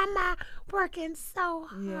 bitch, why am I working so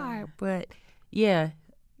hard? Yeah. But yeah,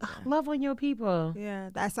 love on your people. Yeah,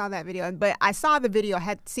 I saw that video, but I saw the video,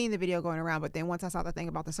 had seen the video going around, but then once I saw the thing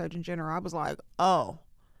about the Surgeon General, I was like, oh.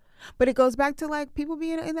 But it goes back to like people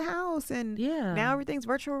being in the house, and Yeah. now everything's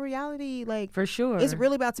virtual reality. Like, For sure. it's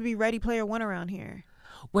really about to be Ready Player One around here.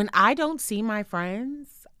 When I don't see my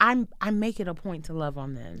friends, I make it a point to love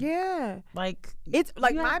on them. Yeah, Like, it's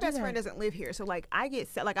like You gotta my do best friend that. doesn't live here, so like I get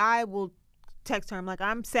sad. Like I will text her, I'm like,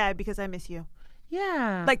 I'm sad because I miss you.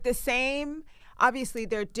 yeah. Like the same. Obviously,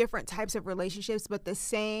 there are different types of relationships, but the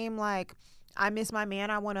same, like, I miss my man,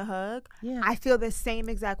 I want to hug. Yeah. I feel the same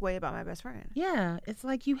exact way about my best friend. yeah, it's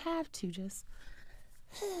like you have to just,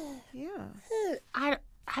 Yeah. I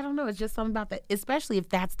don't know. It's just something about that, especially if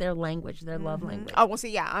that's their language, their love language. Oh, well, see,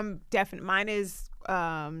 yeah, I'm definitely, mine is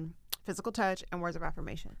physical touch and words of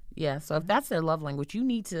affirmation. Yeah, so if that's their love language, you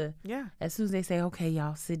need to, Yeah. as soon as they say, okay,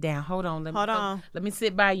 y'all, sit down. Hold on. Hold on. Let me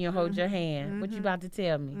sit by you and hold your hand. What you about to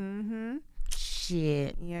tell me? Mm-hmm.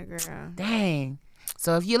 Shit. Yeah, girl. Dang.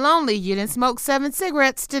 So if you're lonely, you didn't smoke 7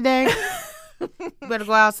 cigarettes today. You better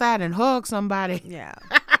go outside and hug somebody. Yeah.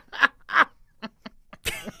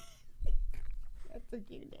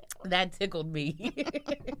 That tickled me.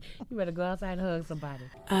 You better go outside and hug somebody.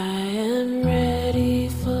 I am ready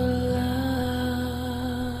for love.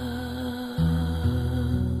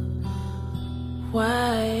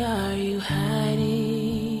 Why are you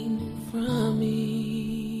hiding from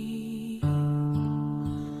me?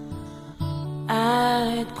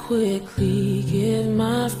 I'd quickly give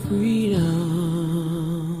my freedom.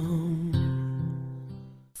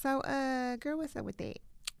 So, girl, what's up with that?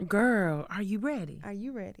 Girl, are you ready? Are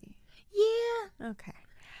you ready? Yeah. Okay.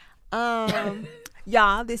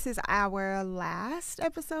 Y'all, this is our last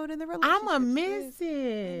episode in the relationship. I'ma miss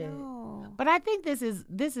it. No. But I think this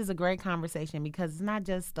is a great conversation because it's not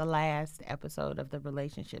just the last episode of the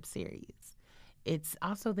relationship series. It's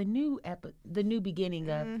also the new beginning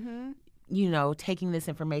of taking this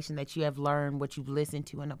information that you have learned, what you've listened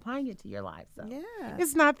to, and applying it to your life. So Yeah.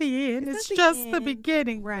 it's not the end. It's not the just the end.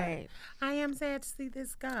 beginning. Right. I am sad to see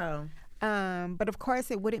this go. But of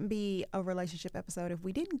course, it wouldn't be a relationship episode if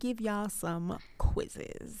we didn't give y'all some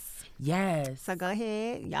quizzes. Yes. So go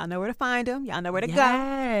ahead. Y'all know where to find them. Y'all know where to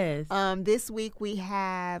Yes. go. This week we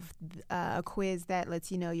have a quiz that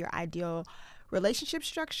lets you know your ideal relationship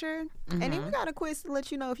structure. And then we got a quiz to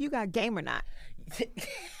let you know if you got game or not.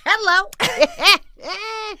 Hello.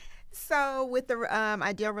 So with the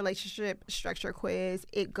ideal relationship structure quiz,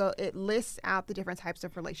 it lists out the different types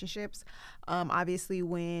of relationships. Obviously,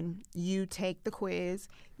 when you take the quiz,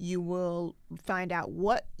 you will find out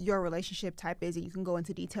what your relationship type is, and you can go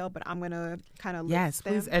into detail. But I'm gonna kind of Yes, list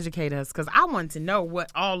them. please educate us because I want to know what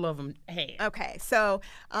all of them had. Okay, so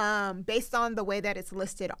based on the way that it's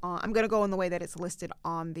listed on, I'm gonna go in the way that it's listed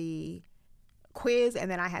on the quiz, and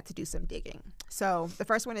then I had to do some digging. So the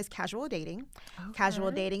first one is casual dating. Casual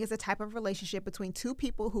dating is a type of relationship between two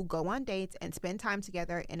people who go on dates and spend time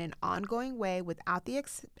together in an ongoing way without the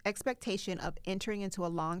expectation of entering into a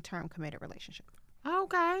long-term committed relationship.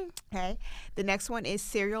 Okay. Okay. The next one is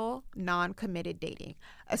serial non-committed dating.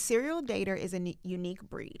 A serial dater is a unique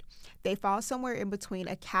breed. They fall somewhere in between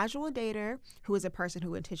a casual dater, who is a person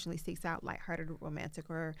who intentionally seeks out lighthearted romantic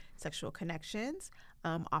or sexual connections,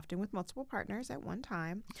 often with multiple partners at one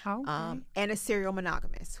time, Okay. and a serial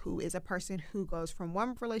monogamous, who is a person who goes from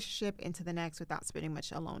one relationship into the next without spending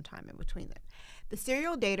much alone time in between them. The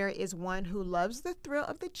serial dater is one who loves the thrill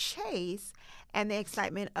of the chase and the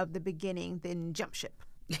excitement of the beginning, then jump ship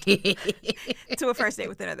to a first date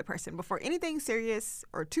with another person before anything serious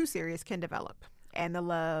or too serious can develop. And they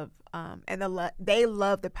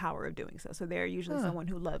love the power of doing so. So they're usually someone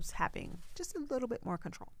who loves having just a little bit more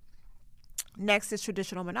control. Next is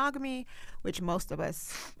traditional monogamy, which most of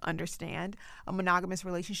us understand. A monogamous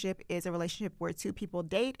relationship is a relationship where two people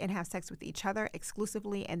date and have sex with each other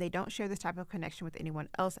exclusively, and they don't share this type of connection with anyone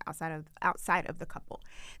else outside of the couple.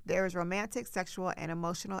 There is romantic, sexual, and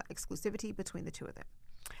emotional exclusivity between the two of them.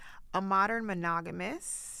 A modern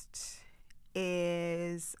monogamist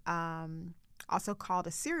is also called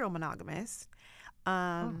a serial monogamist.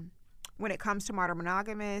 When it comes to modern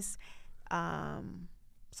monogamists,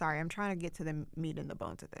 sorry, I'm trying to get to the meat and the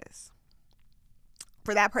bones of this.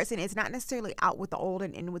 For that person, it's not necessarily out with the old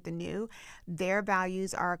and in with the new. Their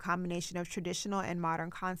values are a combination of traditional and modern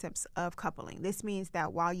concepts of coupling. This means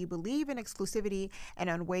that while you believe in exclusivity and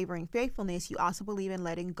unwavering faithfulness, you also believe in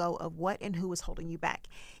letting go of what and who is holding you back,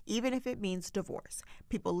 even if it means divorce.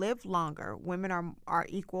 People live longer. Women are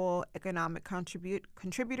equal economic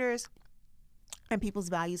contributors, and people's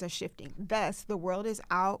values are shifting. Thus, the world is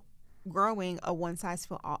outgrowing a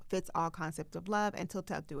one-size-fits-all concept of love, and till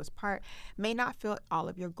death do us part may not fit all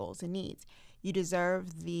of your goals and needs. You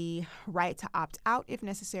deserve the right to opt out if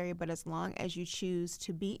necessary, but as long as you choose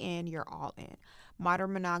to be in, you're all in.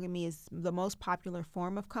 Modern monogamy is the most popular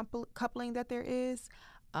form of coupling that there is,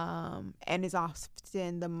 and is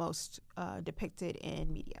often the most depicted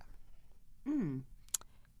in media.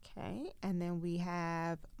 Okay, and then we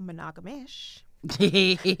have monogamish.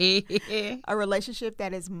 A relationship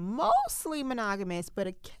that is mostly monogamous, but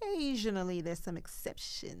occasionally there's some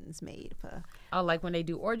exceptions made for Oh, like when they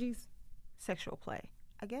do orgies? sexual play,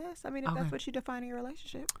 I guess. I mean, if that's what you define in your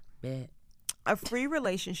relationship. Bet. A free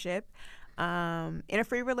relationship. In a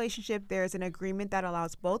free relationship, there's an agreement that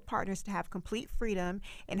allows both partners to have complete freedom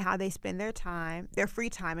in how they spend their free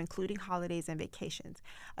time, including holidays and vacations.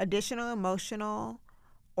 Additional emotional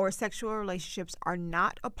or sexual relationships are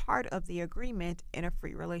not a part of the agreement in a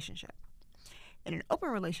free relationship. In an open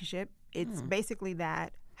relationship, it's basically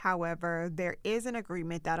that. However, there is an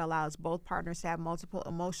agreement that allows both partners to have multiple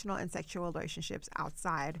emotional and sexual relationships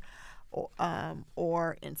outside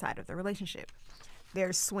or inside of the relationship.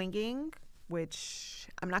 There's swinging, which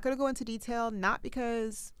I'm not going to go into detail, not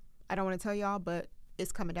because I don't want to tell y'all, but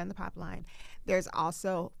it's coming down the pipeline. There's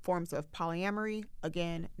also forms of polyamory.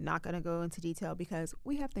 Again, not going to go into detail because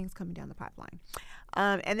we have things coming down the pipeline.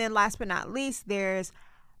 And then last but not least,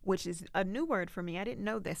 which is a new word for me. I didn't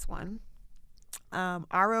know this one.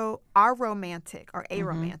 Aromantic or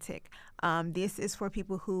aromantic. This is for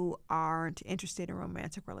people who aren't interested in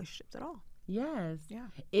romantic relationships at all. Yes. Yeah.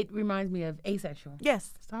 It reminds me of asexual.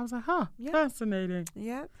 Yes. So I was like, huh, Yeah. fascinating.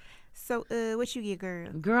 Yep. So, what you get,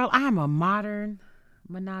 girl? Girl, I am a modern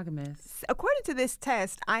monogamous. According to this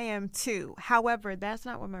test, I am too. However, that's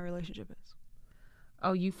not what my relationship is.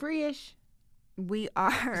 Oh, you free-ish? We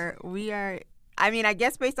are. I mean, I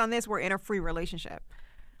guess based on this, we're in a free relationship.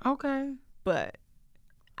 Okay. But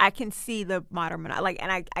I can see the modern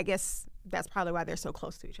and I guess that's probably why they're so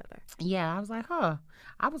close to each other. Yeah, I was like, huh.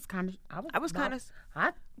 I was like,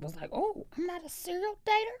 oh, I'm not a serial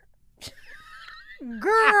dater.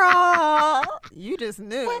 Girl, you just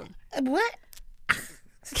knew. What?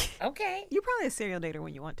 Okay. You're probably a serial dater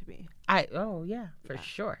when you want to be. Oh yeah, for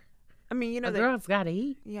sure. I mean, you know, A girl's gotta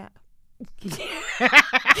eat. yeah.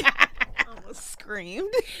 Almost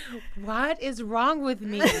screamed. What is wrong with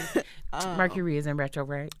me? Mercury is in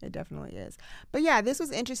retrograde. It definitely is. But yeah, this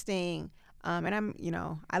was interesting.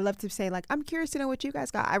 And I love to say, like, I'm curious to know what you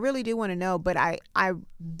guys got. I really do want to know, but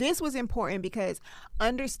this was important because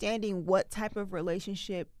understanding what type of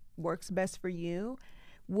relationship works best for you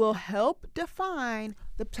will help define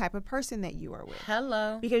the type of person that you are with.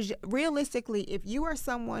 Hello. Because realistically, if you are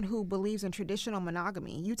someone who believes in traditional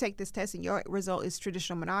monogamy, you take this test and your result is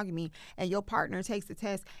traditional monogamy, and your partner takes the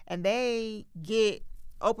test and they get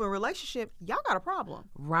open relationship, y'all got a problem.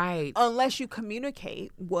 Right. Unless you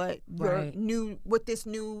communicate what Right. what this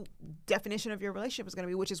new definition of your relationship is going to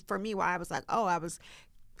be, which is for me why I was like, oh, I was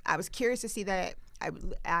curious to see that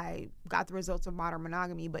I got the results of modern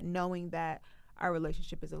monogamy, but knowing that our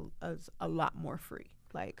relationship is a lot more free.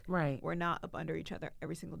 Like, Right. we're not up under each other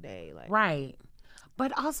every single day. Like, Right.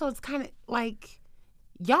 But also, it's kind of like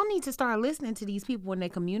y'all need to start listening to these people when they're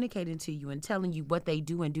communicating to you and telling you what they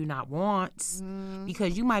do and do not want.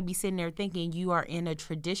 Because you might be sitting there thinking you are in a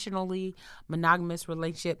traditionally monogamous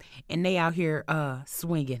relationship and they out here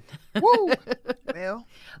swinging. woo. Well,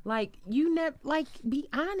 Like, be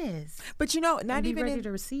honest. but not And be even ready in,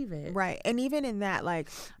 to receive it. right. And even in that,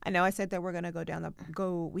 like, I know I said that we're gonna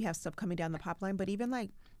we have stuff coming down the pipeline, but even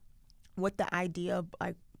like what the idea of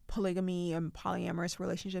like polygamy and polyamorous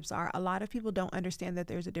relationships are, a lot of people don't understand that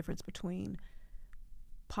there's a difference between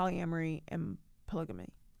polyamory and polygamy.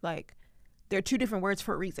 Like, they're two different words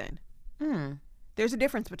for a reason. There's a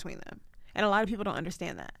difference between them. And a lot of people don't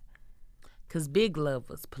understand that. Because Big Love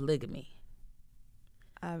was polygamy.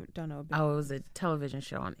 I don't know. Oh, it was a television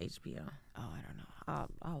show on HBO. Oh, I don't know.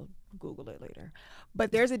 I'll Google it later.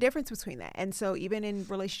 But there's a difference between that. And so even in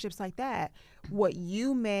relationships like that, what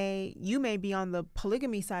you may be on the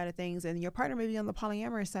polygamy side of things and your partner may be on the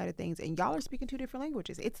polyamorous side of things, and y'all are speaking two different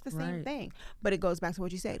languages. It's the same Right. thing. But it goes back to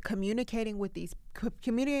what you said, communicating with the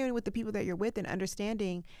people that you're with and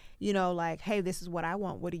understanding, like, hey, this is what I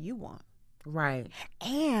want. What do you want? Right.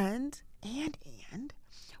 And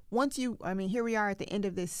once here we are at the end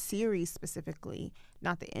of this series specifically,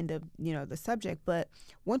 not the end of, the subject, but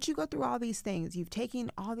once you go through all these things, you've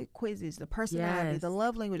taken all the quizzes, the personality, Yes. the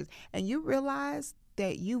love languages, and you realize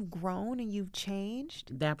that you've grown and you've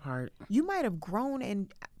changed. That part. You might have grown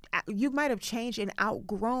and you might have changed and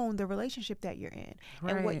outgrown the relationship that you're in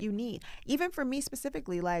and what Right. you need. Even for me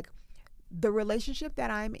specifically, like the relationship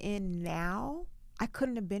that I'm in now, I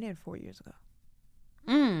couldn't have been in 4 years ago.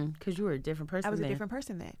 Because you were a different person. I was a then. different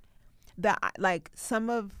person then.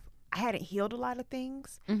 I hadn't healed a lot of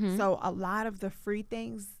things, so a lot of the free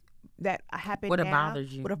things that happened Would have now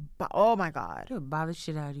bothered you. oh my God, It would bother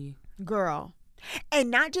shit out of you. girl, and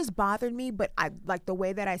not just bothered me, but I like the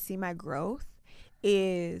way that I see my growth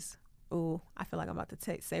is. Oh, I feel like I'm about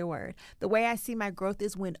to say a word. The way I see my growth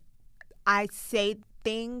is when I say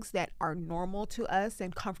things that are normal to us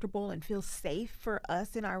and comfortable and feel safe for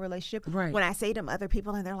us in our relationship. Right. When I say them other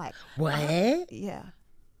people and they're like, What? yeah.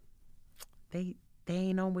 They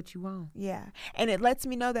ain't on what you want. Yeah. And it lets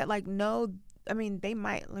me know that they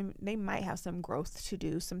might have some growth to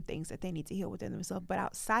do, some things that they need to heal within themselves. But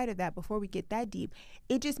outside of that, before we get that deep,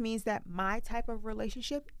 it just means that my type of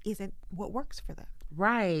relationship isn't what works for them.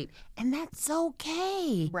 Right. And that's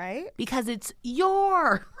okay. Right? Because it's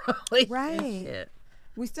your relationship. Right.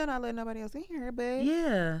 We still not letting nobody else in here, but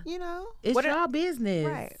Yeah. It's What your business.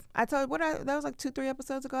 right. I told that was like 2-3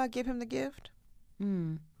 episodes ago. I give him the gift.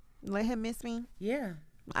 Let him miss me. Yeah.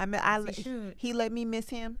 He should. he let me miss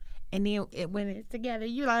him. And then when it's together,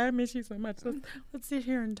 you like, I miss you so much. Let's sit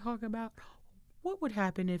here and talk about what would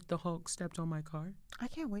happen if the Hulk stepped on my car. I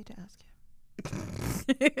can't wait to ask him.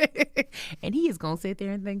 And he is going to sit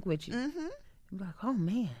there and think with you. Mm-hmm. Be like, oh,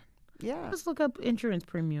 man. Yeah. Let's look up insurance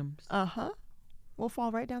premiums. Uh-huh. We'll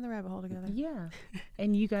fall right down the rabbit hole together. Yeah.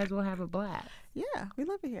 And you guys will have a blast. Yeah, we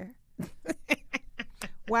love it here.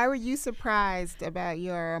 Why were you surprised about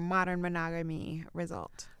your modern monogamy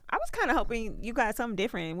result? I was kind of hoping you got something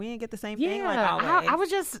different. We didn't get the same thing like always. I was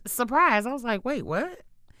just surprised. I was like, wait, what?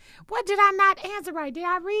 What did I not answer right? Did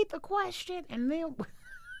I read the question? And then,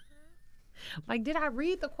 did I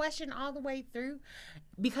read the question all the way through?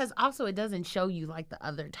 Because also it doesn't show you, the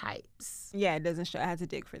other types. Yeah, it doesn't show. I had to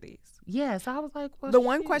dig for these. Yeah, so I was like, well, The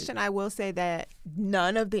one shit. question I will say that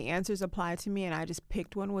none of the answers apply to me, and I just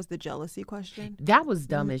picked one, was the jealousy question. That was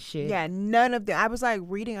dumb as shit. Yeah, none of them. I was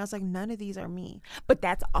reading, I was like, none of these are me. But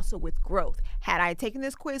that's also with growth. Had I taken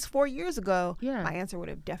this quiz 4 years ago, Yeah. my answer would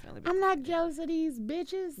have definitely been. I'm not jealous of these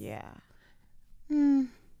bitches. Yeah.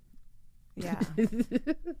 Yeah.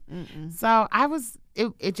 So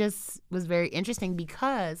it just was very interesting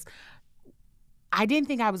because I didn't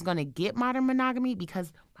think I was going to get modern monogamy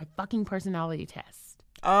because my fucking personality test.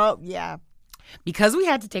 Oh, yeah. Because we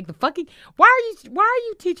had to take the fucking. Why are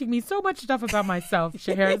you teaching me so much stuff about myself,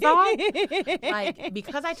 Scheherazade?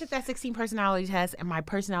 Because I took that 16 personality test and my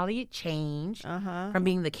personality changed from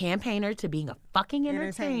being the campaigner to being a fucking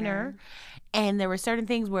entertainer. And there were certain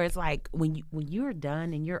things where it's like when you're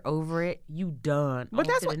done and you're over it, you done. But On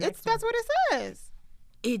that's to the what next that's one. what it says.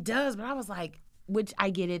 It does, but I was like, which I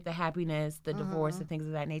get it, the happiness, the divorce, and things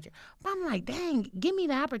of that nature. But I'm like, dang, give me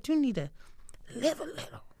the opportunity to live a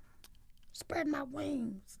little. Spread my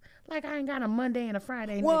wings. Like I ain't got a Monday and a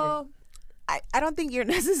Friday. Well, I don't think you're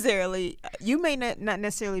necessarily, you may not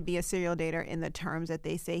necessarily be a serial dater in the terms that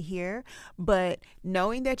they say here, but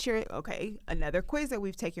knowing that you're, okay, another quiz that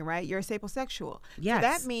we've taken, right? You're a sapiosexual. Yes. So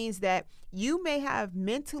that means that you may have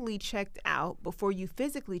mentally checked out before you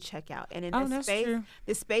physically check out. And in that's true.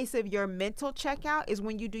 the space of your mental checkout is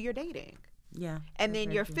when you do your dating. Yeah. And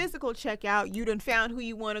then your physical checkout, you done found who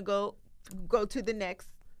you want to go to the next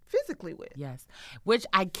physically with. Yes. Which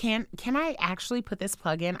I can I actually put this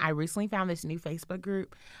plug in? I recently found this new Facebook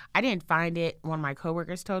group. I didn't find it. One of my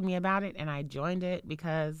coworkers told me about it and I joined it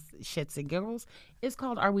because shits and giggles. It's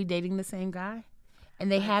called Are We Dating the Same Guy?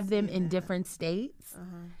 And they have them in different states.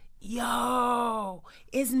 Yo,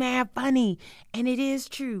 it's mad funny. And it is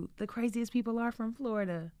true. The craziest people are from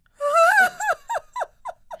Florida.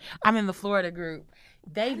 I'm in the Florida group.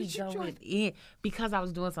 They be going in because I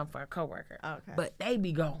was doing something for a coworker. Okay. But they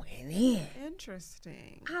be going in.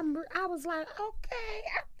 Interesting. I was like, okay.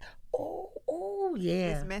 Oh,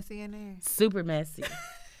 yeah. It's messy in there. Super messy.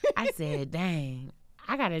 I said, dang,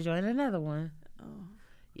 I got to join another one. Oh.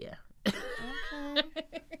 Yeah.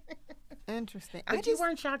 Okay. Interesting. But you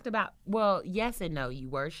weren't shocked about, well, yes and no. You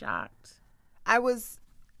were shocked. I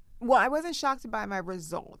wasn't shocked by my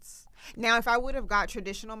results. Now, if I would have got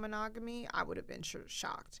traditional monogamy, I would have been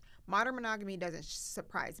shocked. Modern monogamy doesn't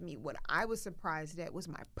surprise me. What I was surprised at was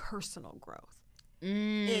my personal growth.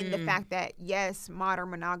 In the fact that, yes,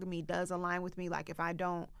 modern monogamy does align with me. Like, if I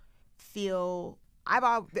don't feel,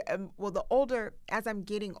 the older, as I'm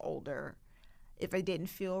getting older, if I didn't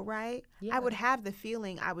feel right, Yeah. I would have the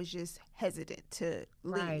feeling I was just hesitant to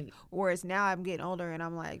leave. Right. Whereas now I'm getting older and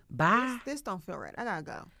I'm like, Bye. this don't feel right. I gotta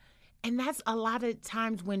go. And that's a lot of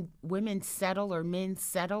times when women settle or men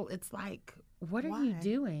settle, it's like, what are you Why?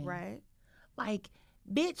 doing? Right. Like,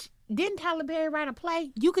 bitch, didn't Tyler Perry write a play?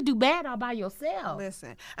 You could do bad all by yourself.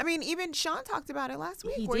 Listen, I mean, even Sean talked about it last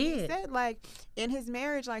week He where he did. said, like, in his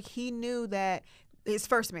marriage, like, he knew that his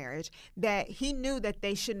first marriage, that he knew that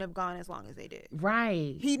they shouldn't have gone as long as they did.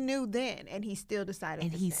 Right. He knew then, and he still decided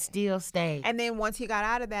And to he stay. still stayed. And then once he got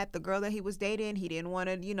out of that, the girl that he was dating, he didn't want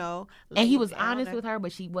to, And he was honest with her,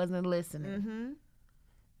 but she wasn't listening.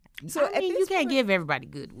 Mm-hmm. So at I mean, you this can't point- give everybody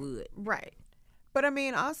good wood. Right. But I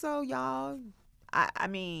mean, also, y'all, I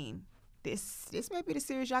mean, this may be the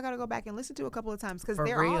series y'all got to go back and listen to a couple of times because For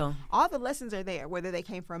they're real. all the lessons are there, whether they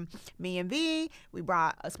came from me and V. We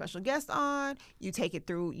brought a special guest on. You take it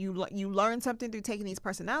through. You learn something through taking these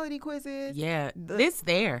personality quizzes. Yeah, The- it's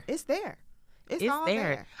there. It's there. It's It's all there.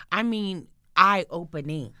 there. I mean,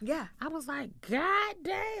 eye-opening. Yeah. I was like, God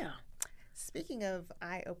damn. Speaking of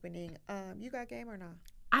eye opening, you got game or not?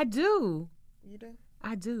 I do. You do?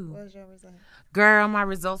 I do. What was your result? Girl, my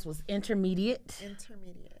results was intermediate.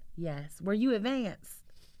 Intermediate. Yes. Were you advanced?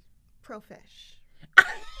 Profesh.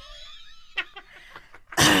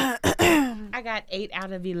 I got 8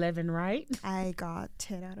 out of 11 right. I got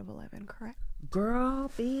 10 out of 11 correct.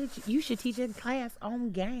 Girl, bitch, you should teach a class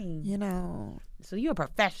on game. You know, So you're a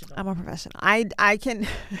professional. I'm a professional. I can.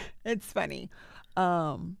 It's funny.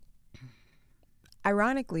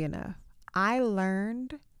 Ironically enough, I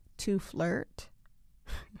learned to flirt,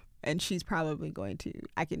 and she's probably going to.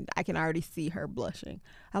 I can already see her blushing.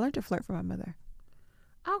 I learned to flirt from my mother,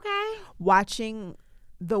 Okay. watching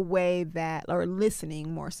the way that, or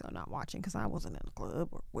listening more so, not watching because I wasn't in the club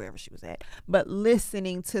or wherever she was at, but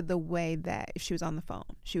listening to the way that if she was on the phone,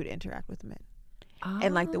 she would interact with men,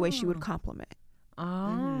 and like the way she would compliment.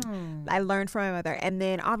 Oh. I learned from my mother. And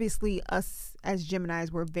then obviously us as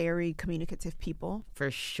Geminis, we're very communicative people.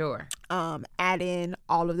 For sure. Add in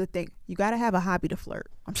all of the things. You got to have a hobby to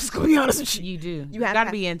flirt. I'm just going to be honest with you. You do. You have got to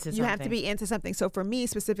to- be into something. You have to be into something. So for me,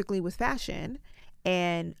 specifically with fashion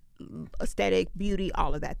and aesthetic, beauty,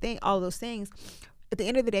 all of those things, at the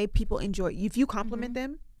end of the day, people enjoy. If you compliment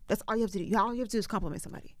them, that's all you have to do. All you have to do is compliment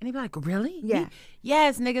somebody. And they be like, really? Yeah.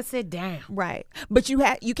 Yes, nigga, sit down. Right. But you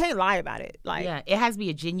can't lie about it. Like, Yeah, it has to be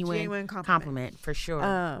a genuine compliment for sure.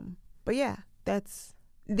 But yeah, this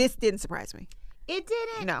didn't surprise me. It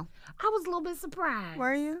didn't. No. I was a little bit surprised.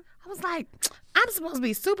 Were you? I was like, I'm supposed to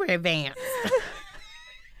be super advanced.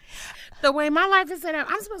 The way my life is set up,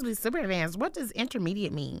 I'm supposed to be super advanced. What does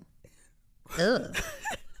intermediate mean? Ugh.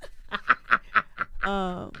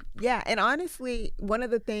 Yeah, and honestly, one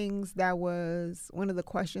of the things that was one of the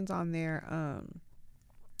questions on there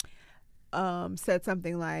said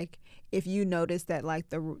something like, if you notice that like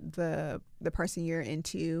the person you're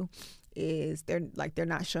into is they're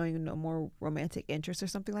not showing no more romantic interest or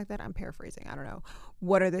something like that. I'm paraphrasing. I don't know.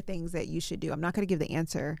 What are the things that you should do? I'm not going to give the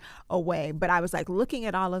answer away, but I was like looking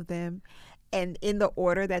at all of them, and in the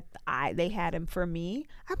order that they had them for me,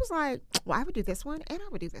 I was like, well, I would do this one, and I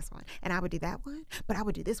would do this one, and I would do that one, but I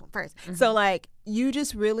would do this one first. So like, you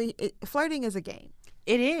just really flirting is a game.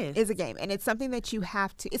 It is. Is a game, and it's something that you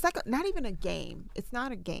have to. It's like not even a game. It's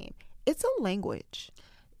not a game. It's a language.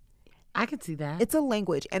 I could see that. It's a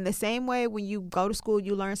language, and the same way when you go to school,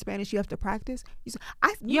 you learn Spanish. You have to practice.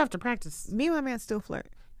 You have to practice. Me and my man still flirt.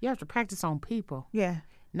 You have to practice on people, Yeah,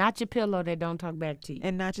 not your pillow that don't talk back to you.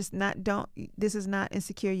 and don't. This is not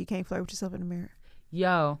insecure. You can't flirt with yourself in the mirror.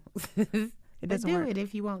 Yo, It but doesn't do work. it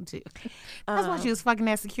if you want to. That's why she was fucking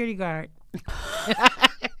that security guard.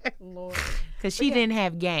 Lord, Because she didn't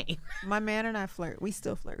have game. my man and I flirt. We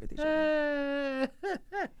still flirt with each other.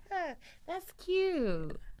 That's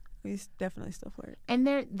cute. We definitely still flirt. And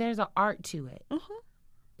there's an art to it.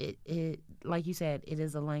 Mhm. It like you said, it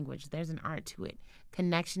is a language. There's an art to it.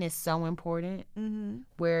 Connection is so important.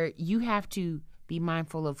 Where you have to be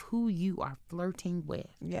mindful of who you are flirting with.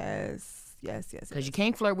 Yes. Because you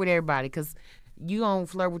can't flirt with everybody. Because you gonna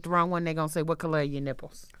flirt with the wrong one, they're gonna say, "What color are your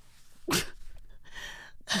nipples?"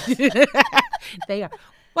 They are.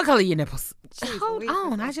 What color are your nipples? Jeez, Hold Louise,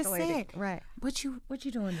 on, it's I just escalating. said. Right. What you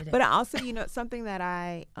doing today? But I also, something that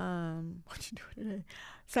I what you doing today?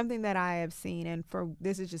 Something that I have seen, and for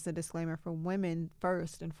this is just a disclaimer for women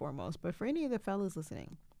first and foremost, but for any of the fellas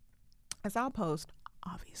listening, I saw a post,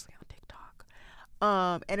 obviously on TikTok,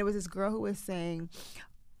 and it was this girl who was saying,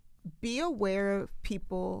 be aware of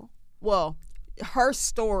people. Well, her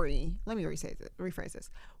story. Let me rephrase this.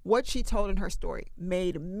 What she told in her story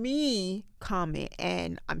made me comment,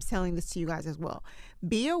 and I'm telling this to you guys as well.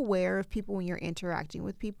 Be aware of people when you're interacting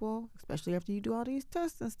with people, especially after you do all these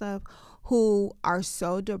tests and stuff, who are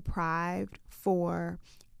so deprived for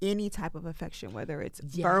any type of affection, whether it's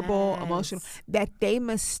verbal, emotional, that they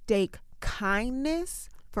mistake kindness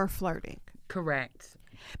for flirting. Correct.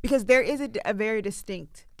 Because there is a very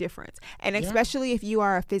distinct difference. And especially if you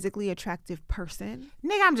are a physically attractive person.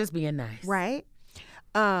 Nigga, I'm just being nice. Right?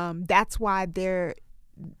 That's why there's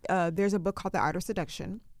a book called The Art of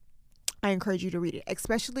Seduction. I encourage you to read it,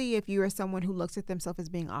 especially if you are someone who looks at themselves as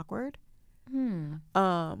being awkward.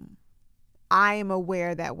 I am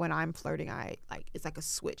aware that when I'm flirting, it's like a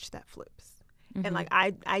switch that flips. And like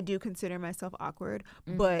I do consider myself awkward,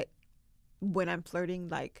 but when I'm flirting,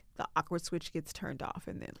 like the awkward switch gets turned off,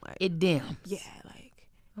 and then like it dims. Yeah, like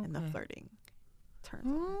and the flirting turns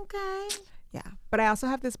on. Okay. Yeah, but I also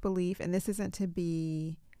have this belief, and this isn't to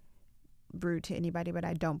be rude to anybody, but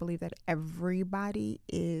I don't believe that everybody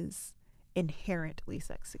is inherently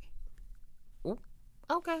sexy. Ooh.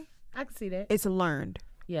 Okay, I can see that. It's learned.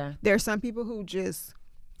 Yeah. There are some people who just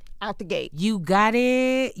out the gate. You got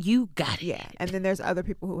it. You got it. Yeah, and then there's other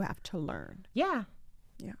people who have to learn. Yeah.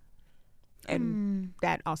 Yeah, and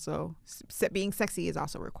that also being sexy is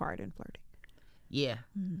also required in flirting. Yeah.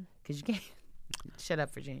 Because you can't. Shut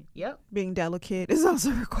up, Virginia. Yep. Being delicate is also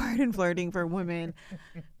required in flirting for women.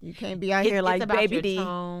 You can't be out here like about Baby your D.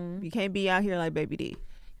 tone. You can't be out here like Baby D.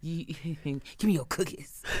 Give me your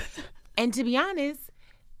cookies. And to be honest,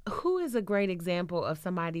 who is a great example of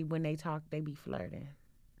somebody when they talk, they be flirting?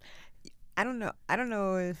 I don't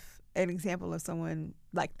know if an example of someone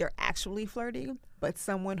like they're actually flirting, but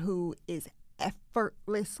someone who is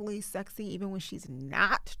effortlessly sexy even when she's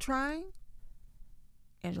not trying.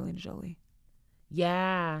 Angelina Jolie.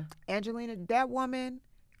 Yeah. Angelina, that woman,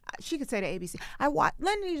 she could say to ABC.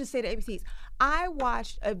 Let me just say to ABCs. I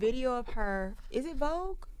watched a video of her. Is it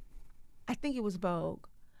Vogue? I think it was Vogue.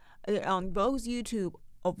 On Vogue's YouTube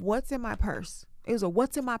of What's in My Purse. It was a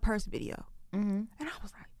What's in My Purse video. And I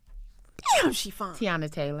was like, damn, she fun.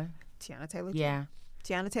 Tiana Taylor. Tiana Taylor. Yeah.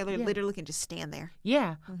 Tiana Taylor literally can just stand there.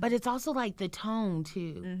 Yeah. But it's also like the tone,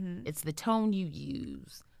 too. It's the tone you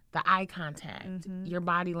use, the eye contact, your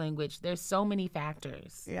body language. There's so many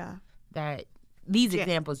factors Yeah. that these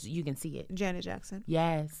examples, you can see it. Janet Jackson.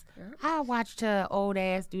 Yes. I watched her old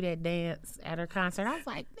ass do that dance at her concert. I was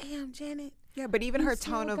like, damn, Janet. Yeah, but even her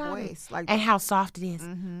still tone of got it. voice. Like, And how soft it is.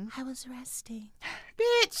 I was resting.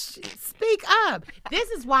 Bitch, speak up. This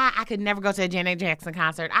is why I could never go to a Janet Jackson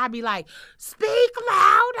concert. I'd be like, speak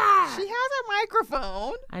louder. she has a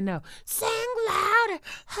microphone. I know. Sing louder.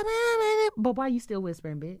 But why you still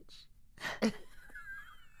whispering, bitch?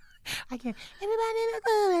 I can't. Everybody in the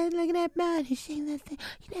club, look at that body. She that thing.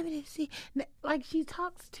 You never did see. Like, she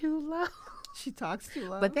talks too low. She talks too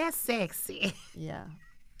low. But that's sexy. yeah.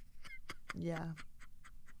 Yeah.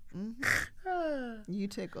 You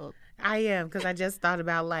tickled. I am, because I just thought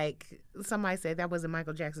about, like, somebody said that wasn't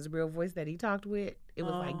Michael Jackson's real voice that he talked with. It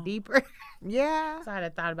was, like, deeper. Yeah. So I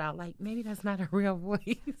had thought about, like, maybe that's not a real voice.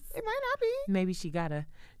 It might not be. Maybe she got a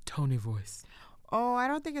Tony voice. Oh, I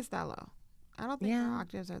don't think it's that low. I don't think her Yeah.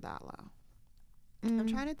 octaves are that low. I'm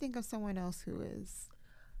trying to think of someone else who is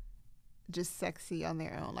just sexy on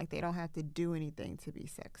their own. Like, they don't have to do anything to be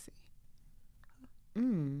sexy.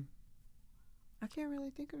 I can't really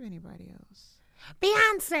think of anybody else.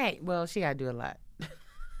 Beyonce. Well, she got to do a lot.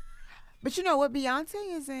 But you know what? Beyonce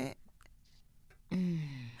isn't.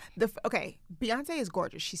 Okay, Beyonce is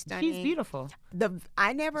gorgeous. She's stunning. She's beautiful. She She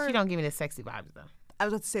don't give me the sexy vibes, though. I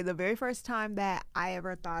was about to say the very first time that I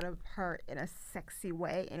ever thought of her in a sexy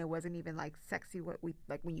way, and it wasn't even like sexy what we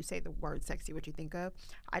like when you say the word sexy, what you think of.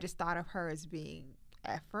 I just thought of her as being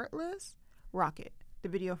effortless. Rocket, the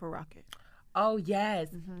video for Rocket. Oh, yes.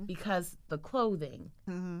 Because the clothing,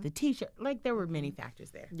 the T-shirt, like there were many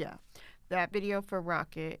factors there. Yeah, that video for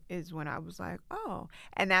Rocket is when I was like, oh,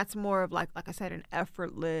 and that's more of like I said, an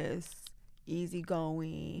effortless,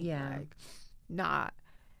 easygoing. Yeah. like not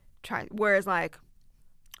try. Whereas like,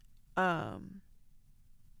 Rihanna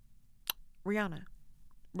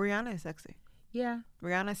is sexy. Yeah.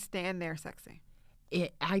 Rihanna stand there sexy.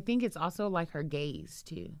 I think it's also like her gaze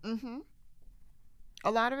too. Mm-hmm. A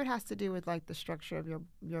lot of it has to do with like the structure of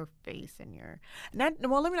your face and let me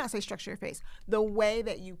not say structure of your face. The way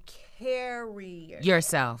that you carry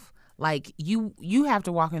Yourself. Like you have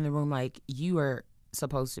to walk in the room like you are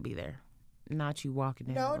supposed to be there, not you walking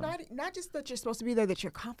in. No, the room. not just that you're supposed to be there, that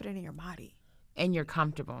you're confident in your body. And you're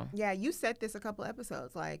comfortable. Yeah, you said this a couple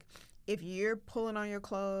episodes. Like, if you're pulling on your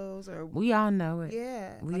clothes or We all know it.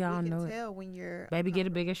 yeah, we like, all we can know it. tell when you're Baby, get a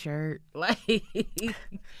bigger shirt. Like,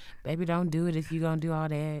 baby, don't do it if you're gonna do all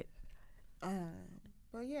that.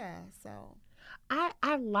 But yeah, so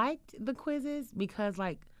I liked the quizzes because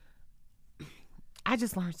like I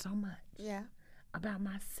just learned so much yeah. about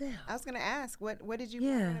myself. I was gonna ask, what did you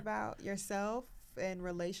Yeah. learn about yourself and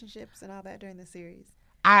relationships and all that during the series?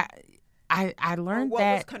 I Or learned what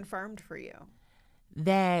was that confirmed for you?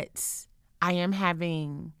 that I am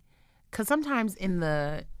having, because sometimes in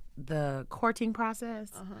the courting process,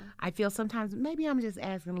 I feel sometimes maybe I'm just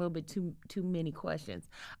asking a little bit too many questions.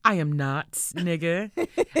 I am not, nigga.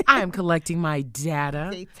 I am collecting my data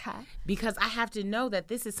They tie. because I have to know that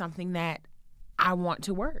this is something that I want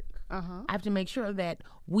to work. Uh-huh. I have to make sure that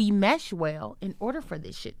we mesh well in order for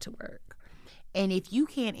this shit to work. And if you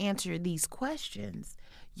can't answer these questions,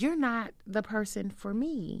 you're not the person for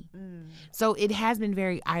me. So it has been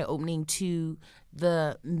very eye-opening to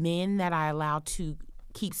the men that I allow to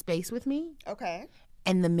keep space with me Okay.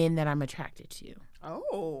 and the men that I'm attracted to.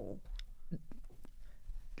 Oh.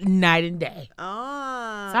 Night and day.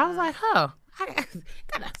 Ah. So I was like, I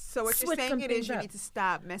gotta So what you're switch saying some it is things you up. need to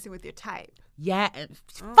stop messing with your type. Yeah,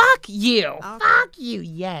 fuck you. Okay. Fuck you,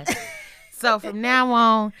 yes. So from now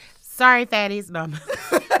on, sorry, fatties. No.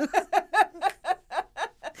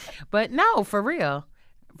 But no, for real.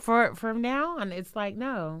 From now on, it's like,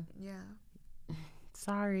 no, Yeah.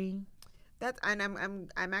 sorry. That's and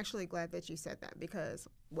I'm actually glad that you said that, because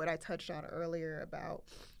what I touched on earlier about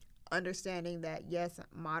understanding that yes,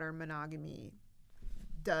 modern monogamy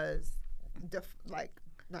does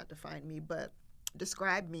not define me, but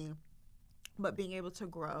describe me, but being able to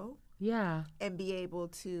grow Yeah. and be able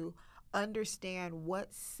to understand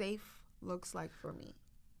what safe looks like for me.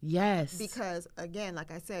 Yes. Because again, like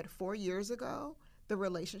I said, 4 years ago, the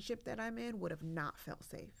relationship that I'm in would have not felt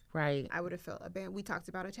safe. Right. I would have felt abandoned. We talked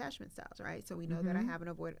about attachment styles, right? So we know that I have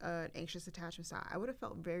an anxious attachment style. I would have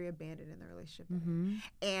felt very abandoned in the relationship.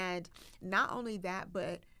 And not only that,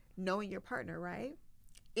 but knowing your partner, right?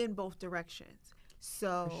 In both directions.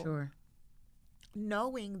 So For sure.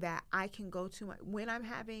 knowing that I can go to when I'm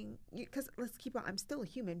having, because let's keep on, I'm still a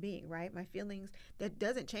human being, right? My feelings, that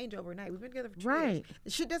doesn't change overnight. We've been together for 2 years. Right.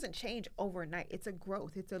 The shit doesn't change overnight. It's a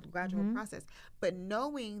growth. It's a gradual process. But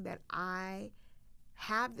knowing that I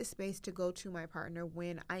have the space to go to my partner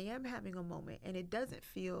when I am having a moment and it doesn't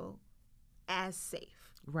feel as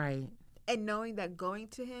safe. Right. And knowing that going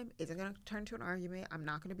to him isn't going to turn to an argument. I'm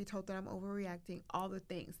not going to be told that I'm overreacting. All the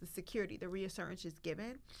things, the security, the reassurance is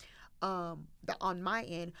given on my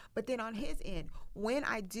end. But then on his end, when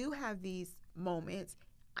I do have these moments,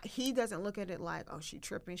 he doesn't look at it like, oh, she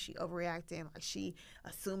tripping, she overreacting, like she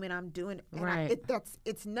assuming I'm doing it. And Right.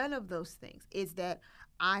 It's none of those things. It's that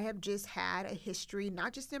I have just had a history,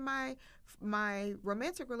 not just in my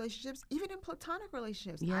romantic relationships, even in platonic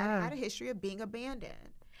relationships. Yeah. I've had a history of being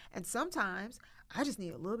abandoned. And sometimes I just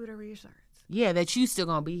need a little bit of reassurance. Yeah, that you still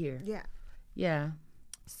gonna be here. Yeah. Yeah.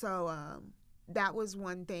 So that was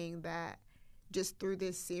one thing that just through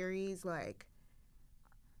this series, like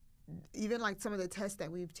even like some of the tests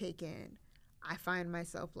that we've taken, I find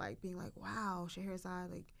myself like being like, wow,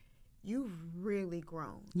 Scheherazade, like you've really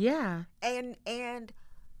grown. Yeah. And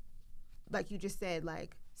like you just said,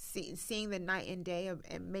 like seeing the night and day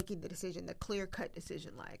and making the decision, the clear-cut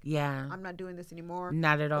decision, like Yeah. I'm not doing this anymore.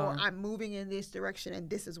 Not at all. Or I'm moving in this direction and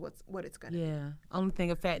this is what it's gonna be. Yeah. Only thing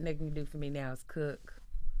a fat nigga can do for me now is cook.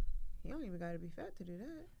 You don't even gotta be fat to do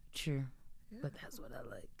that. True. But that's what I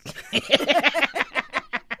like.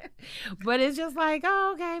 But it's just like,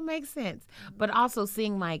 oh, okay, makes sense. But also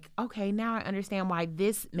seeing like, okay, now I understand why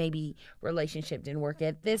this maybe relationship didn't work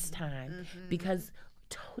at this time. Because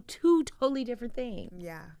two totally different things.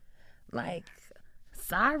 Yeah. Like,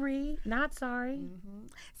 sorry, not sorry.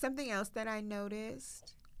 Something else that I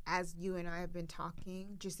noticed as you and I have been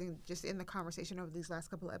talking, just in the conversation over these last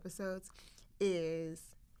couple of episodes, is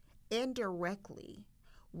indirectly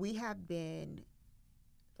we have been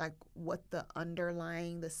like what the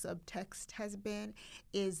subtext has been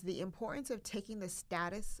is the importance of taking the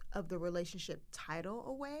status of the relationship title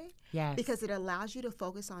away. Yes. Because it allows you to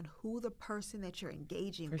focus on who the person that you're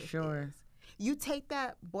engaging with sure. is. You take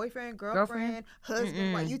that boyfriend, girlfriend,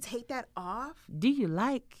 husband, wife, you take that off. Do you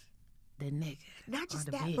like the nigga. Not or just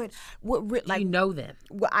the that, bitch. but what You know them.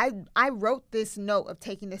 well, I wrote this note of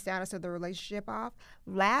taking the status of the relationship off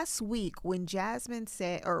last week when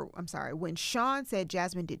when Sean said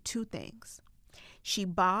Jasmine did two things. He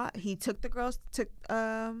took the girls to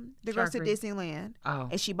Shark Reef. Disneyland, Oh.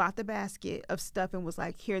 and she bought the basket of stuff and was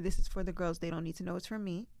like, "Here, this is for the girls. They don't need to know it's from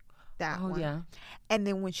me." That Oh, one. yeah. And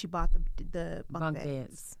then when she bought the bunk beds.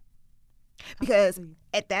 beds. Because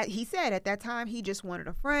at that time he just wanted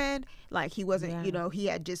a friend. Like he wasn't, Yeah. he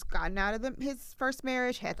had just gotten out of his first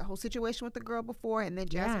marriage, had the whole situation with the girl before, and then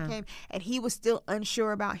Jasmine Yeah. came, and he was still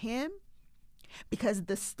unsure about him because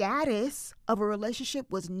the status of a relationship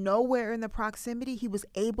was nowhere in the proximity. He was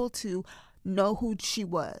able to know who she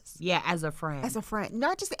was Yeah, as a friend. as a friend,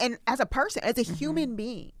 not just and as a person, as a human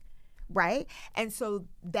being. Right. And so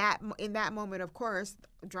in that moment, of course,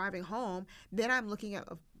 driving home, then I'm looking at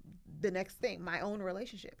the next thing, my own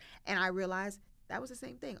relationship. And I realized that was the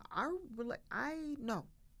same thing. I know.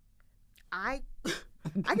 I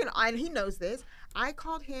can, he knows this. I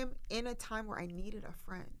called him in a time where I needed a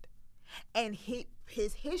friend. And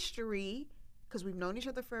his history, because we've known each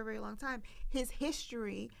other for a very long time, his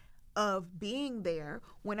history of being there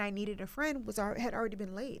when I needed a friend had already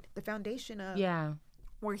been laid. The foundation of yeah.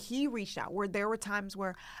 where he reached out, where there were times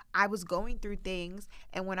where I was going through things,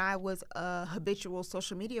 and when I was a habitual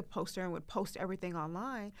social media poster and would post everything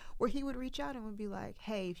online, where he would reach out and would be like,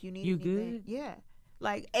 "Hey, if you need You anything," good? yeah,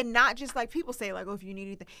 like, and not just like people say, like, "Oh, if you need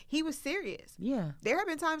anything," he was serious. Yeah. There have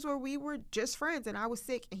been times where we were just friends, and I was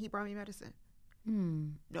sick, and he brought me medicine.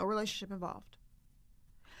 No relationship involved.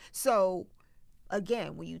 So,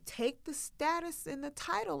 again, when you take the status and the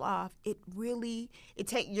title off,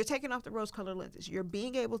 you're taking off the rose-colored lenses. You're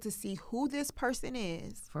being able to see who this person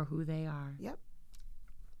is. For who they are. Yep.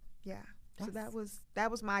 Yeah. So that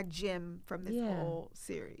was my gem from this Yeah. whole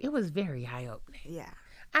series. It was very eye-opening. Yeah.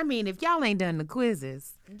 I mean, if y'all ain't done the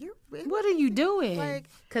quizzes, You're what are you doing? Like-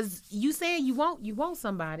 Because you saying you want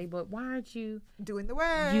somebody, but why aren't you doing the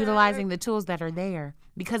work. utilizing the tools that are there?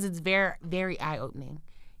 Because it's very, very eye-opening.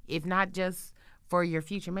 If not just for your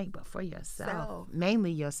future mate, but for yourself. Self.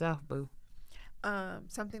 Mainly yourself, boo.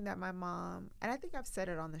 Something that my mom, and I think I've said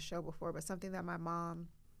it on the show before, but something that my mom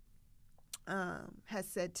has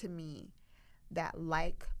said to me, that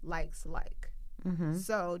like likes like.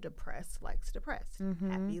 So depressed likes depressed.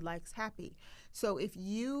 Happy likes happy. So if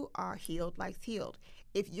you are healed likes healed.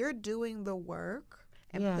 If you're doing the work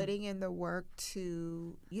and Yeah. putting in the work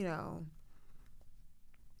to,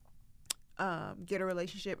 get a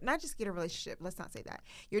relationship, not just get a relationship, let's not say that.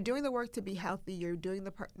 You're doing the work to be healthy. You're doing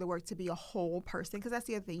the work to be a whole person, because that's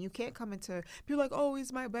the other thing. You can't come into, people like, oh,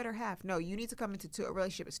 he's my better half. No, you need to come into a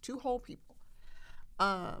relationship. It's two whole people.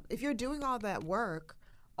 If you're doing all that work,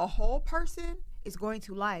 a whole person is going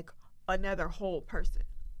to like another whole person.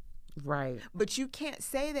 Right. But you can't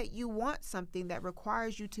say that you want something that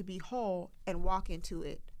requires you to be whole and walk into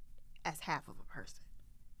it as half of a person.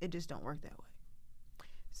 It just don't work that way.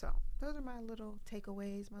 So those are my little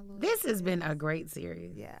takeaways. This has been a great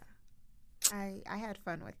series. Yeah. I had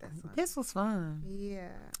fun with this one. This was fun.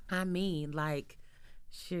 Yeah. I mean, like,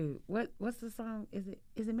 shoot, what's the song? Is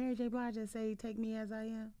it Mary J. Blige that say "Take Me as I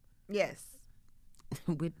Am"? Yes.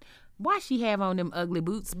 With why she have on them ugly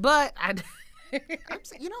boots? But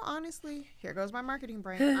Honestly, here goes my marketing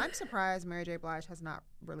brain. I'm surprised Mary J. Blige has not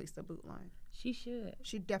released a boot line. she should,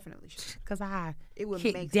 She definitely should. cause I It would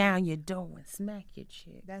kick make down your door and smack your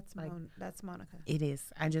chick. That's like that's Monica. it is.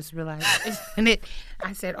 I just realized, and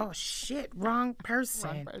I said, "Oh shit, wrong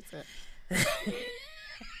person."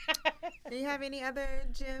 Do you have any other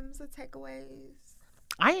gems or takeaways?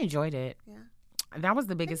 I enjoyed it. Yeah. That was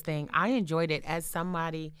the biggest thing. I enjoyed it as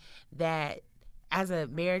somebody that, as a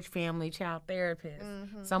marriage, family, child therapist,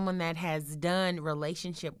 someone that has done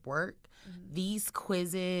relationship work, these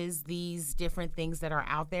quizzes, these different things that are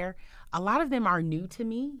out there, a lot of them are new to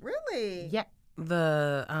me. Really? Yeah.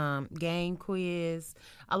 The game quiz,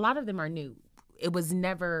 a lot of them are new. It was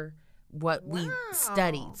never what we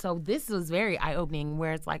studied. So this was very eye-opening,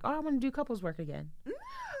 where it's like, oh, I want to do couples work again.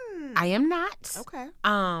 I am not. Okay.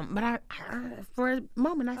 But I for a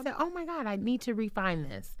moment I said, "Oh my God, I need to refine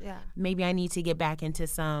this. Yeah. Maybe I need to get back into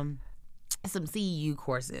some CEU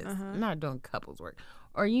courses. I'm not doing couples work,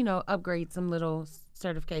 or upgrade some little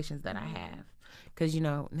certifications that I have, because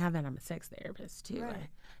now that I'm a sex therapist too, I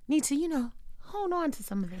need to hold on to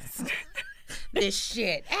some of this this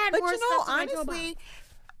shit. Add But more stuff to my honestly,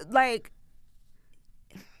 like,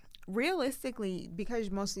 realistically, because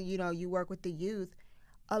mostly you work with the youth,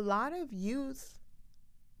 a lot of youth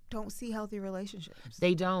don't see healthy relationships.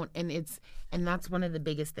 They don't, and that's one of the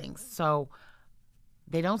biggest things. So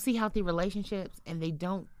they don't see healthy relationships, and they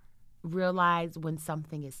don't realize when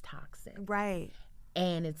something is toxic. Right.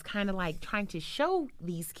 And it's kind of like trying to show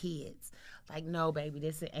these kids, like, no, baby,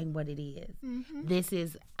 this ain't what it is. This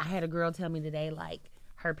is, I had a girl tell me today, like,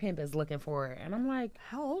 her pimp is looking for her. And I'm like,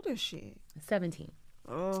 How old is she? 17.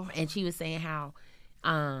 Oh. And she was saying how,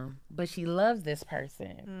 but she loves this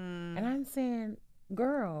person. And I'm saying,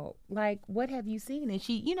 girl, like, what have you seen? And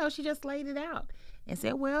she, you know, she just laid it out and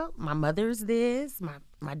said, well, my mother's this,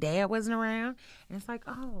 my dad wasn't around. And it's like,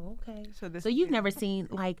 oh, okay. this So you've never seen,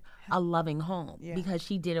 like, a loving home because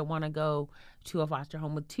she didn't want to go to a foster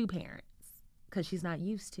home with two parents because she's not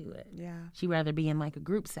used to it. Yeah. She'd rather be in, like, a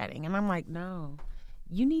group setting. And I'm like, no,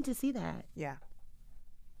 you need to see that. Yeah.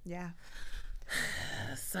 Yeah.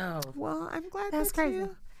 So Well, I'm glad that's that crazy.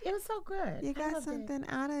 It was so good. you I got loved it. something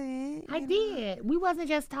out of it. I you know? did. We wasn't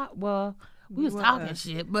just talk. Well, we was was. talking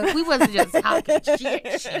shit, but we wasn't just talking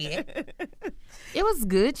shit. It was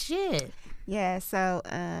good shit. Yeah, so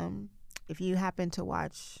if you happen to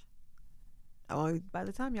watch, by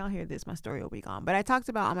the time y'all hear this, my story will be gone. But I talked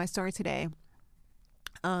about on my story today,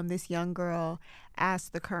 this young girl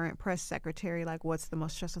asked the current press secretary, like, what's the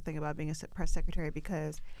most stressful thing about being a press secretary,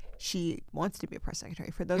 because she wants to be a press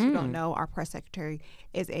secretary. For those who don't know, our press secretary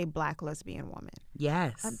is a Black lesbian woman.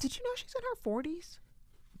 Yes. Did you know she's in her 40s?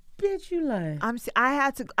 Bitch, you lying. I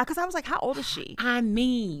had to, because I was like, how old is she? I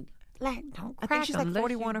mean, like, don't I crack think she's like unless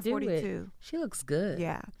 41 you or do it. 42. She looks good.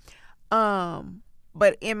 Yeah.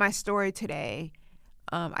 But in my story today,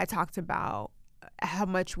 I talked about how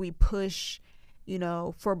much we push, you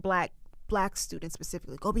know, for black students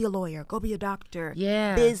specifically. Go be a lawyer, go be a doctor.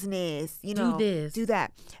 Yeah. Business, you Do know. this. Do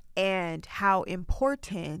that. And how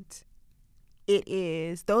important it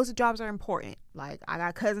is. Those jobs are important. Like, I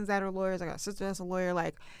got cousins that are lawyers, I got a sister that's a lawyer,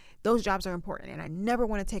 like, those jobs are important, and I never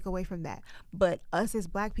want to take away from that. But us as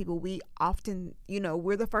Black people, we often, you know,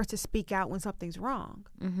 we're the first to speak out when something's wrong.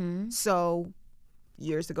 So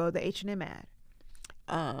years ago, the H&M ad,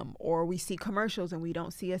 or we see commercials and we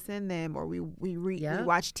don't see us in them, or we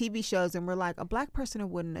watch TV shows and we're like, a Black person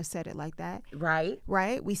wouldn't have said it like that, Right?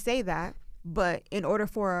 right? We say that, but in order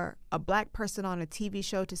for a Black person on a TV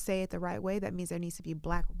show to say it the right way, that means there needs to be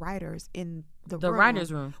Black writers in the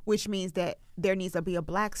writer's room. which means that there needs to be a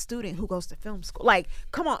Black student who goes to film school. Like,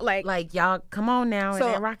 come on, Like, y'all, come on now. so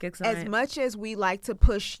and that rocket science. as much as we like to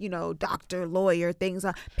push, you know, doctor, lawyer, things,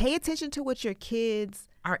 pay attention to what your kids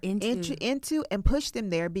are into and push them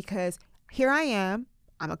there, because here I am,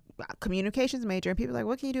 I'm a communications major, and people are like,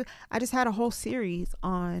 what can you do? I just had a whole series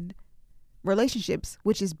on relationships,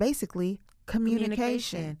 which is basically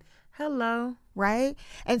communication. Hello. Right?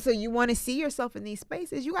 And so you want to see yourself in these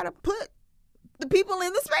spaces, you got to put the people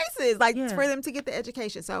in the spaces, like, Yeah. for them to get the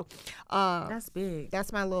education. So That's big.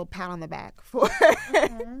 that's my little pat on the back for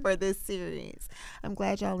for this series. I'm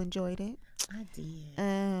glad y'all enjoyed it. I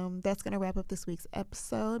did. That's gonna wrap up this week's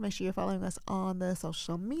episode. Make sure you're following us on the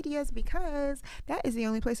social medias, because that is the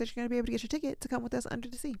only place that you're gonna be able to get your ticket to come with us under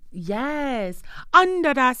the sea. Yes.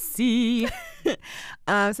 Under the sea.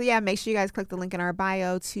 So yeah, make sure you guys click the link in our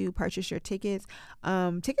bio to purchase your tickets.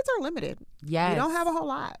 Tickets are limited. Yes. We don't have a whole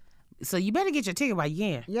lot. So you better get your ticket while you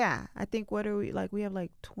can. Yeah, I think, what are we, like, we have like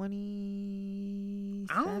 27.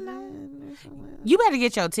 I don't know. or something. You better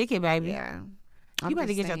get your ticket, baby. Yeah. You I'm better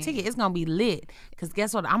just get your saying. ticket. It's gonna be lit. Cause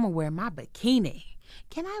guess what? I'm gonna wear my bikini.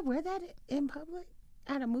 Can I wear that in public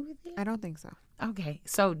at a movie theater? I don't think so. Okay.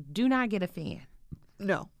 So do not get a fan.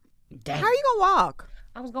 No. Dang. How are you gonna walk?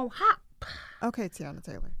 I was gonna hop. Okay, Tiana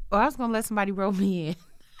Taylor. Or I was gonna let somebody roll me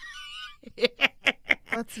in.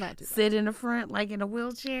 Let's not do that. Sit in the front like in a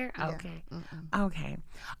wheelchair. Yeah. Okay. Okay.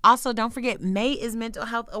 Also, don't forget, May is Mental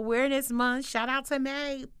Health Awareness Month. Shout out to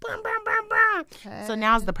May. Boom, boom, boom, boom. So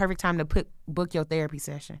now's the perfect time to book your therapy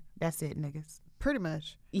session. That's it, niggas. Pretty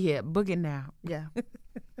much. Yeah, book it now. Yeah.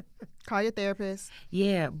 Call your therapist.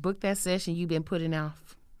 Yeah, book that session you've been putting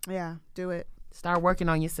off. Yeah, do it. Start working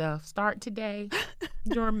on yourself. Start today.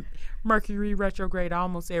 During Mercury retrograde. I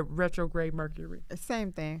almost said retrograde Mercury.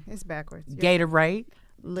 Same thing. It's backwards. Gatorade.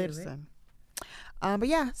 Listen. But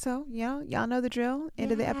yeah, so, you know, y'all know the drill.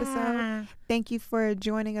 End of the episode. Thank you for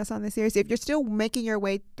joining us on this series. If you're still making your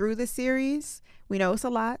way through the series, we know it's a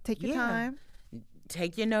lot. Take your Yeah. time.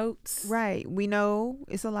 Take your notes. Right. We know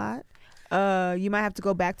it's a lot. You might have to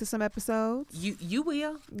go back to some episodes. You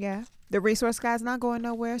will. Yeah. The resource guide's not going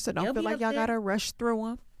nowhere, so don't They'll feel be like up y'all there. gotta rush through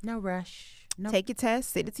them. No rush. No. Take your test,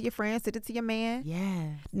 send it to your friend, send it to your man.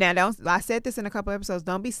 Yeah. Now, I said this in a couple episodes.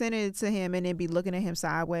 Don't be sending it to him and then be looking at him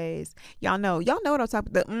sideways. Y'all know what I'm talking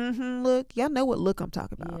about. The look. Y'all know what look I'm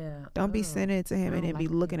talking about. Yeah. Don't be Oh, sending it to him I and don't then be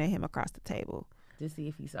like looking at him across the table. To see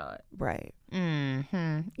if he saw it. Right.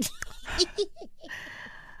 Mm-hmm.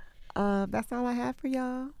 that's all I have for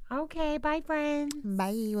y'all. Okay, bye, friends.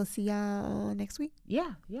 Bye. We'll see y'all next week.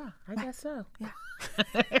 Yeah, I guess so. Yeah.